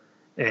there.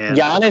 And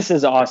Giannis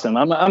is awesome.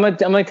 I'm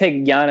gonna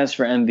take Giannis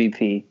for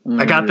MVP.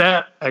 I got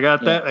that. I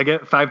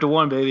get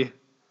 5-1, baby.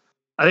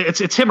 I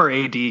think it's him or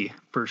AD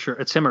for sure.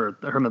 It's him or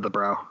the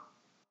Brow,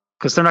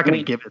 because they're not going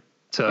to give it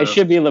to. It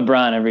should be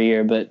LeBron every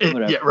year, but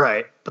whatever. Yeah,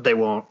 right. But they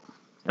won't.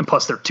 And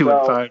plus, they're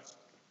 2-5.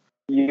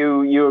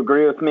 You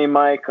agree with me,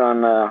 Mike,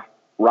 on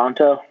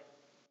Ronto?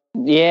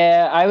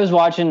 Yeah, I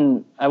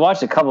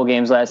watched a couple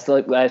games last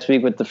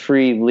week with the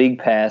free league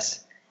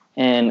pass,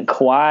 and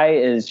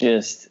Kawhi is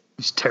just.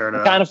 He's tearing it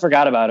up. Kind of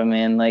forgot about him,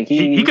 man. Like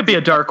he could be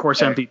a dark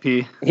horse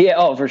MVP.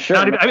 Yeah, for sure.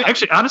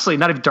 Actually, honestly,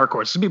 not even dark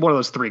horse. It's gonna be one of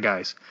those three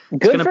guys.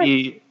 It's gonna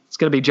be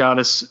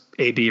Giannis,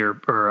 AD,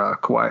 or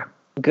Kawhi.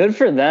 Good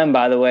for them,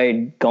 by the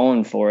way,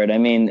 going for it. I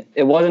mean,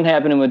 it wasn't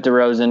happening with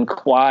DeRozan.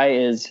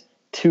 Kawhi is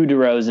 2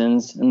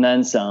 DeRozans and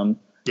then some.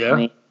 Yeah. I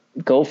mean,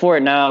 go for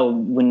it now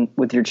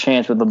with your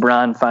chance with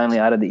LeBron finally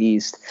out of the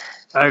East.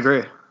 I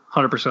agree,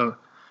 100%.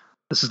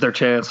 This is their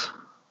chance.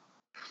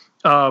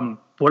 What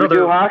we other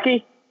do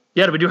hockey?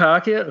 Yeah, do we do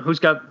hockey? Who's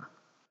got?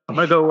 I'm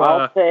gonna go.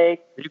 I'll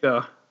take. You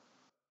go.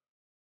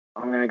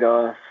 I'm gonna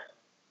go with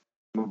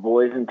my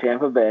boys in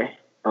Tampa Bay,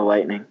 the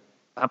Lightning.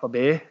 Tampa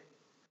Bay.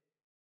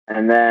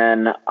 And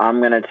then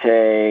I'm gonna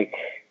take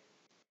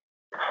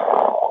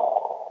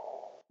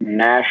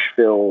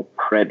Nashville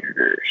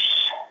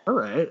Predators. All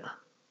right.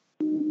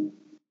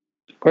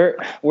 Where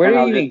do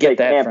you even get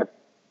that from?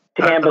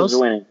 Tampa's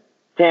winning.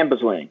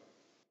 Tampa's winning.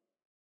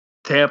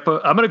 Tampa.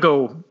 I'm gonna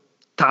go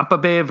Tampa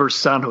Bay versus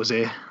San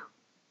Jose.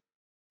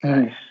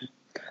 Nice.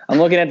 I'm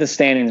looking at the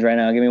standings right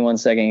now. Give me 1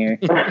 second here.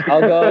 I'll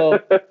go.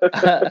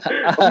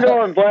 I'm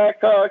going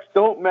Blackhawks.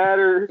 Don't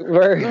matter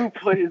who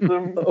plays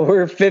them.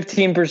 We're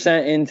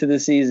 15% into the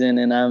season,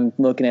 and I'm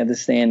looking at the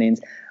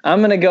standings.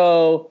 I'm gonna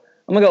go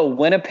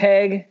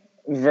Winnipeg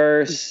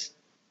versus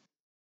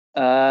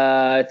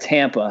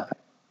Tampa.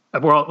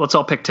 Let's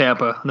all pick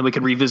Tampa, and then we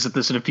can revisit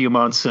this in a few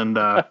months, and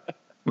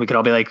we can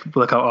all be like,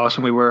 "Look how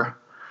awesome we were."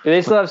 Do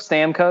they still have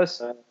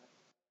Stamkos?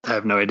 I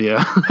have no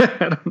idea.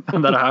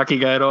 I'm not a hockey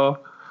guy at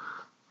all.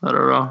 I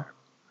don't know. All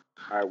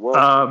right,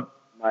 well,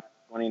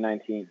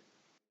 2019.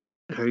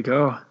 There you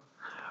go. All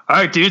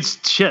right, dudes.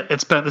 Shit,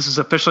 this is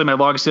officially my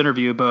longest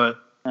interview, but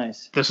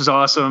nice. This is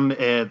awesome,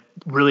 and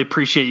really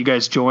appreciate you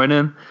guys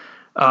joining.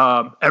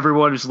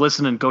 Everyone who's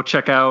listening, go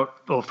check out.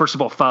 Well, first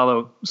of all,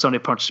 follow Sunday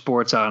Punch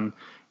Sports on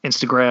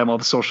Instagram, all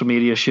the social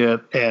media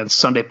shit, and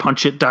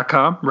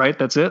SundayPunchIt.com. Right,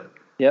 that's it.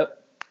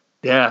 Yep.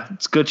 Yeah,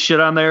 it's good shit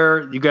on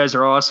there. You guys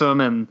are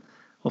awesome, and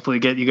hopefully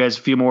get you guys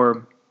a few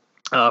more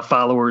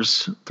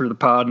followers through the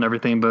pod and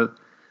everything. But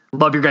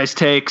love your guys'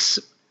 takes.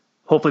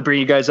 Hopefully bring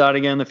you guys out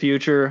again in the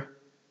future.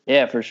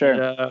 Yeah, for sure.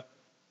 And,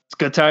 it's a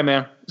good time,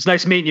 man. It's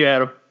nice meeting you,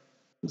 Adam.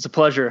 It's a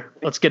pleasure.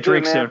 Let's get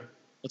drinks soon.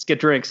 Let's get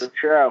drinks. For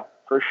sure.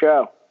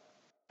 All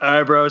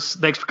right, bros.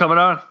 Thanks for coming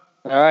on.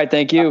 All right,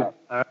 thank you. All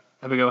right.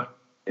 Have a good one.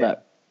 Bye.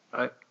 All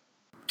right.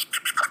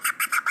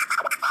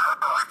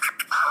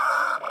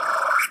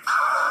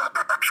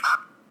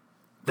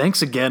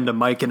 Thanks again to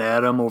Mike and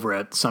Adam over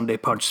at Sunday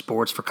Punch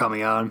Sports for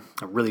coming on.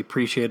 I really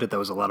appreciate it. That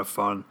was a lot of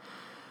fun.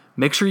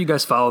 Make sure you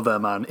guys follow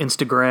them on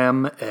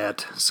Instagram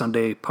at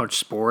Sunday Punch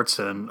Sports,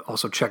 and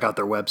also check out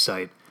their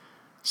website,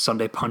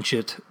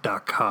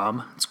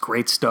 SundayPunchIt.com. It's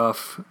great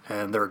stuff,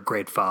 and they're a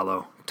great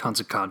follow. Tons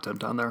of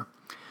content on there.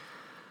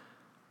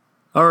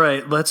 All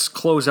right, let's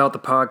close out the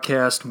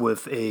podcast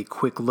with a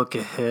quick look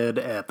ahead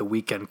at the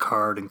weekend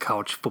card in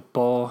college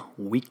football,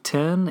 Week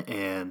 10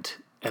 and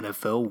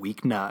NFL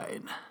Week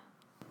 9.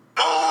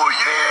 Oh,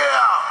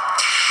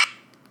 yeah!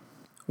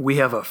 We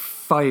have a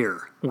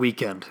fire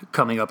weekend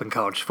coming up in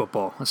college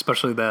football,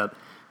 especially that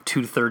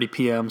 2:30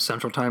 p.m.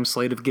 Central Time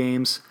slate of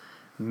games.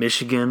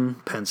 Michigan,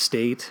 Penn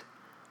State,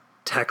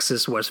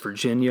 Texas, West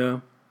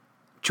Virginia,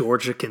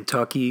 Georgia,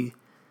 Kentucky,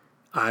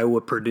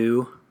 Iowa,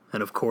 Purdue,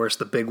 and of course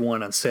the big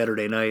one on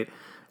Saturday night,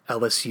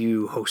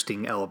 LSU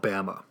hosting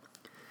Alabama.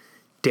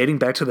 Dating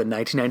back to the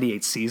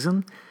 1998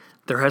 season,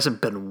 there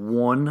hasn't been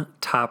one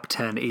top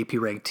 10 AP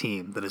ranked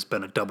team that has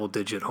been a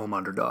double-digit home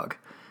underdog.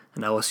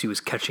 And LSU is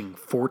catching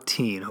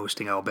 14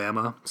 hosting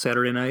Alabama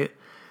Saturday night.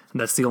 And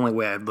that's the only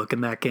way I'd look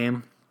in that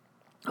game.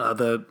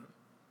 The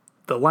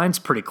line's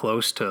pretty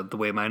close to the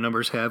way my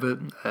numbers have it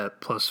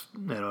at plus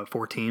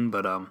 14.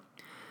 But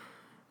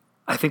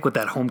I think with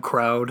that home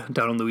crowd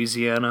down in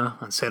Louisiana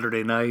on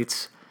Saturday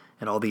nights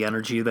and all the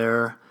energy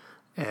there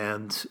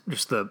and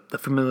just the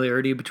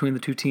familiarity between the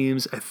two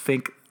teams, I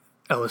think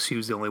LSU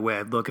is the only way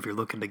I'd look if you're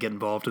looking to get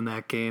involved in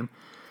that game.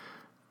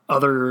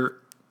 Other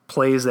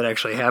plays that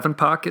actually have in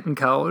pocket in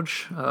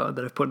college that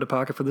I've put into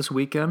pocket for this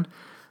weekend.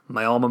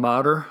 My alma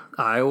mater,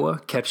 Iowa,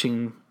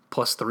 catching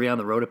 +3 on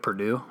the road at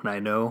Purdue. And I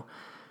know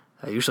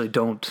I usually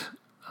don't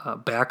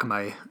back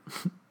my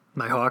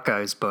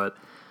Hawkeyes, but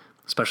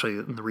especially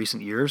in the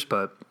recent years.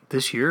 But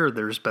this year,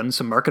 there's been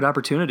some market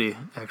opportunity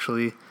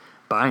actually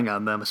buying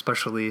on them,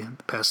 especially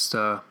the past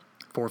 4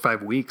 or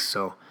 5 weeks.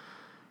 So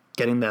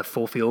getting that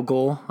full field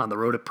goal on the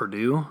road at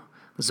Purdue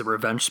is a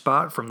revenge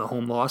spot from the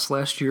home loss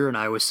last year in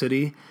Iowa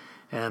City.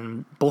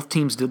 And both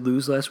teams did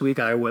lose last week,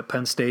 Iowa at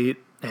Penn State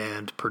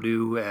and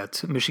Purdue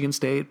at Michigan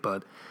State.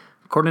 But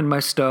according to my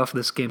stuff,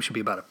 this game should be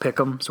about a pick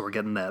 'em, so we're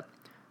getting that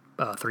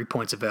 3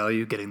 points of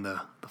value, getting the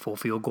full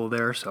field goal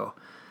there. So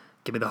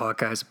give me the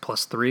Hawkeyes at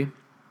 +3.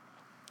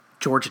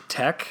 Georgia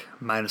Tech,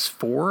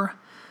 -4.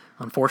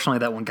 Unfortunately,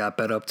 that one got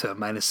bet up to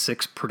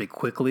 -6 pretty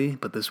quickly,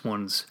 but this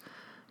one's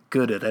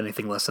good at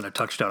anything less than a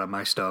touchdown on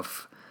my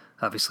stuff.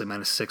 Obviously,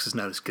 -6 is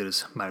not as good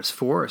as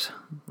 -4.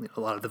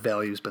 A lot of the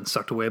value has been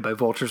sucked away by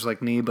vultures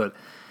like me, but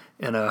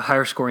in a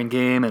higher scoring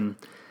game and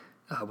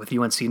with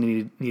UNC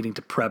needing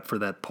to prep for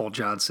that Paul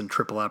Johnson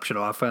triple option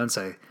offense,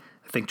 I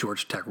think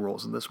Georgia Tech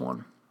rolls in this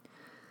one.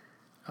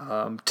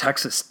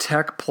 Texas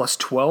Tech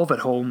 +12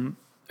 at home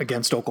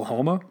against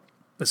Oklahoma.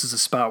 This is a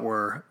spot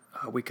where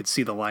we could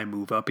see the line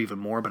move up even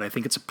more, but I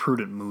think it's a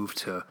prudent move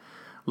to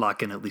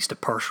lock in at least a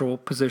partial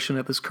position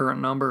at this current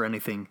number.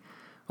 Anything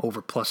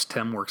over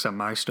 +10 works on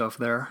my stuff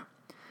there.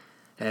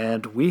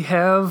 And we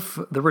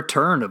have the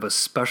return of a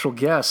special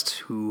guest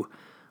who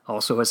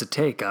also has a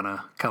take on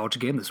a college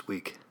game this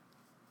week.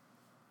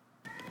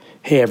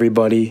 Hey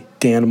everybody,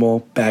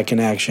 Danimal back in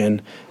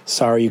action.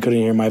 Sorry you couldn't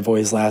hear my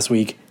voice last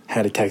week.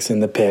 Had to text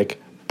in the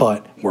pick,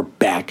 but we're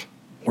back.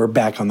 We're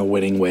back on the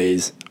winning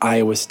ways.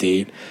 Iowa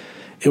State.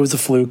 It was a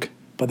fluke,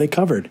 but they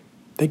covered.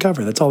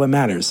 That's all that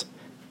matters.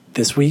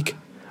 This week,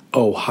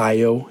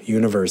 Ohio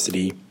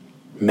University.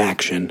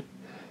 Maction.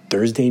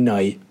 Thursday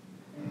night.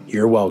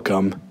 You're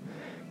welcome.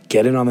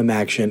 Get in on the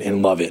Maction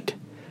and love it.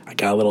 I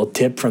got a little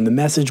tip from the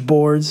message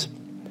boards.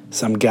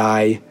 Some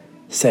guy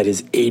said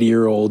his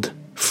 80-year-old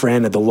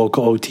friend at the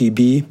local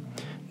OTB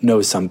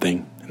knows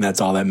something, and that's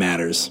all that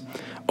matters.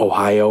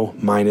 Ohio,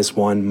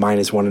 -1,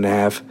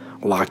 -1.5.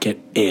 Lock it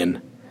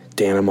in.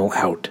 Danimal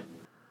out.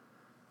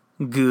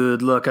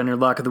 Good luck on your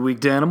lock of the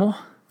week, Danimal.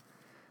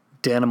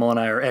 Danimal and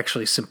I are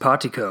actually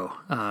simpatico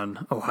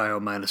on Ohio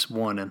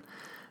 -1, and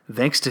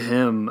thanks to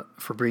him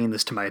for bringing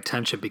this to my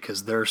attention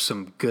because there are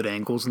some good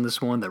angles in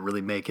this one that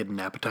really make it an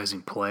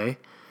appetizing play.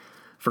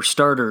 For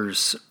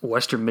starters,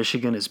 Western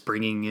Michigan is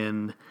bringing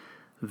in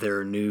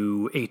their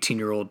new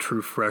 18-year-old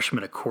true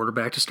freshman at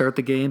quarterback to start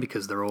the game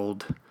because their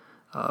old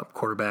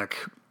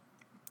quarterback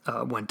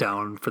went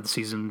down for the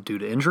season due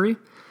to injury.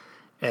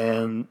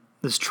 And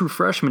this true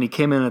freshman, he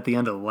came in at the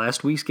end of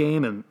last week's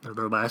game, or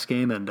their last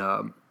game, and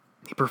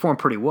he performed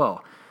pretty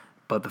well.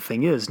 But the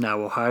thing is, now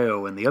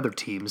Ohio and the other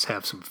teams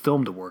have some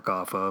film to work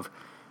off of,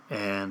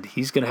 and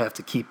he's going to have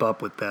to keep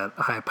up with that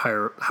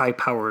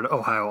high-powered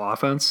Ohio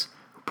offense,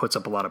 who puts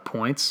up a lot of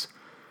points.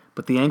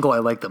 But the angle I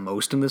like the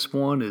most in this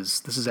one is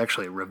this is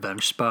actually a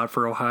revenge spot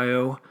for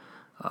Ohio.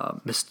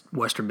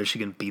 Western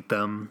Michigan beat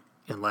them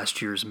in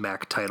last year's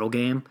MAC title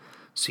game,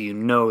 so you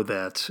know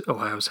that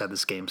Ohio's had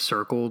this game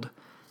circled.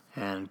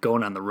 And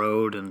going on the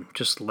road and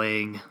just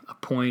laying a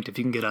point, if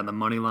you can get on the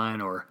money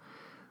line or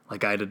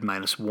like I did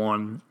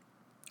 -1,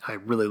 I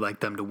really like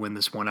them to win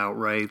this one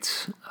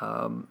outright.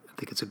 I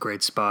think it's a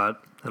great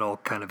spot. It all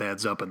kind of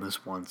adds up in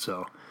this one.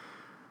 So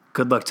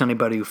good luck to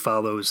anybody who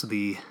follows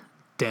the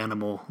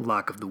Danimal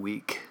lock of the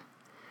week.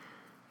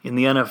 In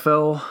the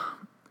NFL,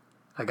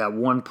 I got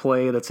one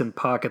play that's in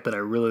pocket that I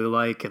really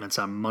like, and it's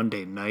on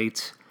Monday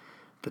night.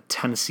 The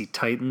Tennessee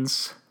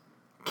Titans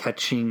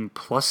catching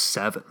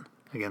 +7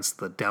 against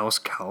the Dallas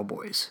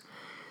Cowboys.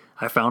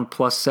 I found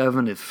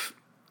 +7. If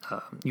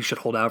you should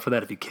hold out for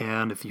that if you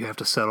can. If you have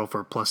to settle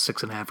for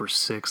 +6.5 or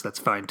 6, that's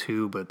fine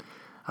too, but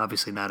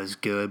obviously not as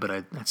good, but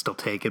I'd still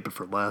take it, but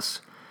for less.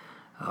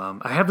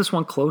 I have this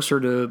one closer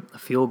to a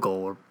field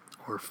goal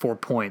or 4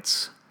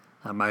 points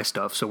on my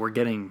stuff, so we're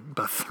getting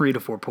about 3 to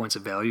 4 points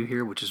of value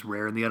here, which is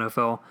rare in the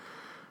NFL.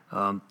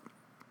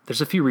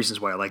 There's a few reasons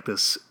why I like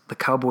this. The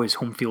Cowboys'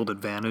 home field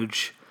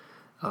advantage,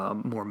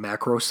 more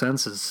macro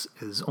sense,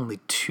 is only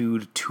 2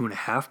 to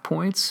 2.5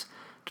 points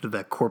due to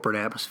that corporate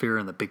atmosphere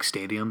in the big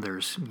stadium.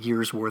 There's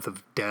years worth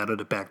of data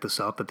to back this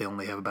up that they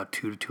only have about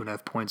 2 to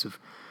 2.5 points of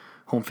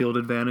home field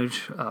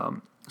advantage.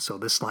 So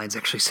this line's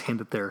actually saying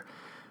that they're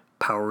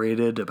power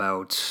rated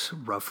about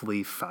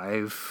roughly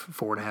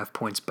 4.5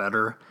 points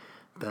better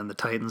than the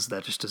Titans.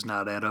 That just does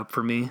not add up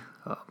for me.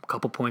 A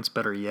couple points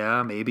better,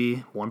 yeah,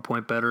 maybe 1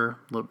 point better,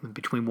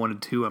 between 1 and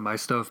 2 on my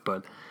stuff,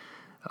 but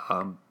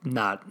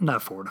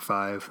not 4 to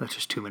 5. That's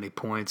just too many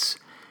points.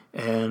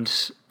 And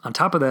on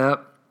top of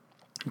that,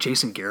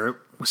 Jason Garrett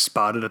was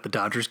spotted at the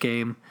Dodgers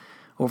game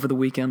over the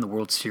weekend, the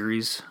World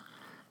Series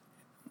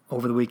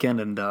over the weekend,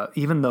 and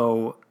even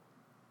though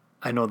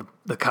I know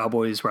the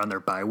Cowboys were on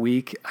their bye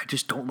week, I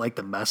just don't like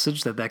the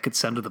message that could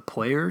send to the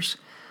players.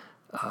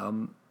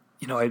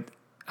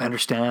 I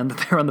understand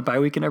that they're on the bye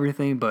week and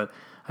everything, but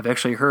I've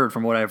actually heard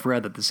from what I've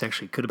read that this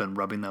actually could have been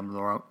rubbing them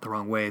the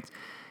wrong way.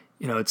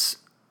 It's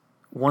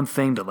one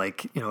thing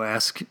to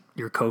ask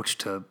your coach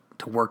to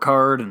work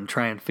hard and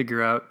try and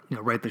figure out,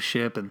 right the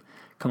ship and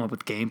come up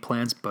with game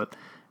plans, but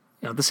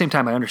at the same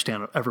time, I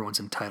understand everyone's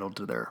entitled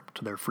to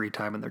their free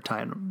time and their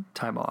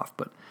time off,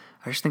 but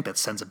I just think that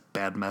sends a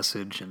bad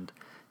message, and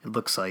it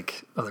looks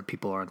like other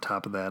people are on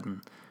top of that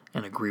and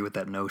agree with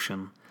that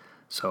notion.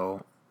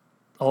 So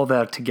all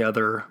that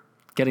together,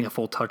 getting a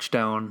full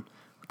touchdown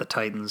with the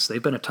Titans,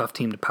 they've been a tough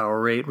team to power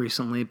rate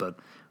recently, but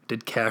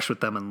did cash with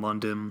them in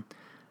London.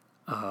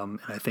 And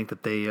I think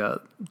that the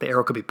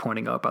arrow could be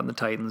pointing up on the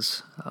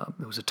Titans.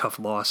 It was a tough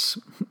loss,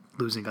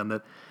 losing on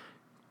the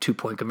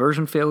 2-point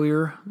conversion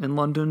failure in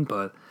London,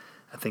 but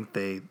I think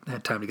they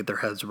had time to get their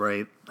heads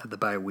right at the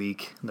bye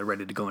week, and they're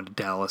ready to go into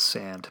Dallas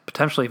and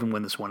potentially even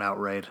win this one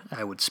outright.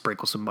 I would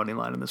sprinkle some money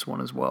line in this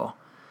one as well.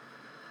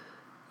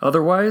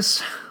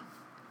 Otherwise,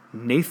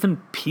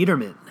 Nathan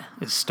Peterman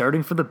is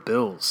starting for the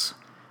Bills.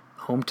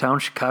 Hometown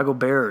Chicago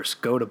Bears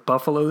go to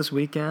Buffalo this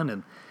weekend,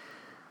 and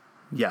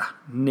yeah,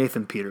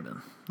 Nathan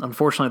Peterman.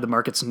 Unfortunately, the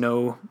markets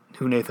know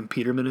who Nathan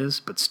Peterman is,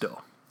 but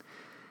still.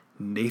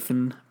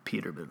 Nathan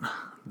Peterman.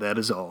 That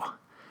is all.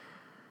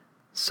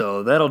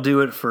 So that'll do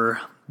it for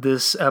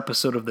this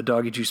episode of the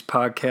Doggy Juice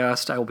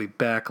podcast. I will be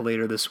back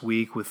later this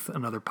week with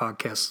another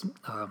podcast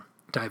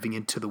diving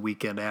into the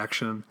weekend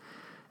action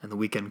and the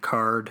weekend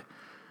card.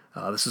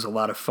 This is a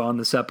lot of fun,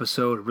 this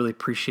episode. I really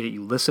appreciate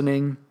you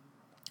listening.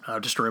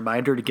 Just a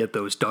reminder to get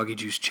those Doggy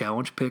Juice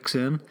challenge picks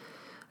in.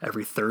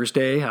 Every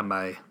Thursday on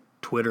my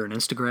Twitter and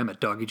Instagram at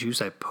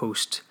DoggyJuice, I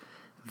post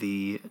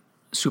the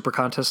super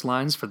contest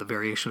lines for the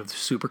variation of the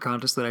super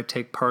contest that I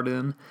take part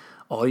in.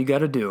 All you got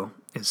to do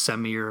is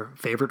send me your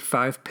favorite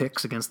 5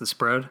 picks against the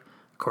spread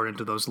according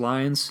to those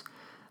lines.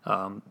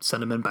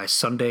 Send them in by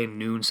Sunday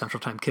noon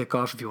Central Time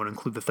kickoff. If you want to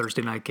include the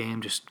Thursday night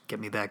game, just get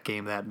me that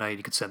game that night.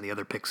 You can send the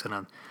other picks in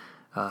on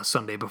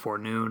Sunday before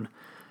noon.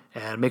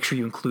 And make sure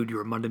you include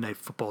your Monday Night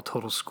Football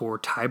total score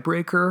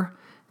tiebreaker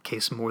in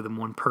case more than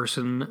one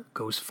person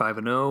goes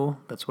 5-0.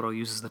 That's what I'll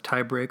use as the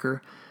tiebreaker.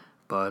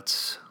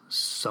 But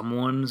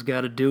someone's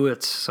got to do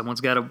it.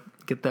 Someone's got to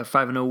get that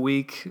 5-0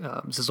 week.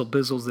 Zizzle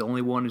Bizzle's the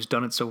only one who's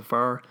done it so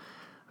far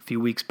a few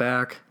weeks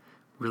back.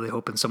 Really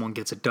hoping someone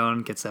gets it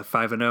done, gets that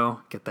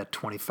 5-0, get that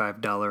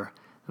 $25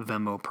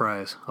 Venmo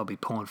prize. I'll be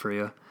pulling for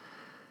you.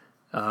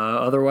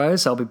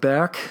 Otherwise, I'll be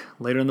back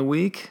later in the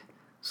week.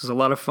 This is a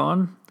lot of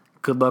fun.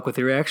 Good luck with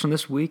your action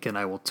this week, and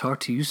I will talk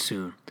to you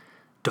soon.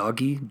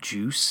 Doggy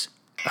Juice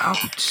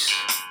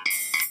out.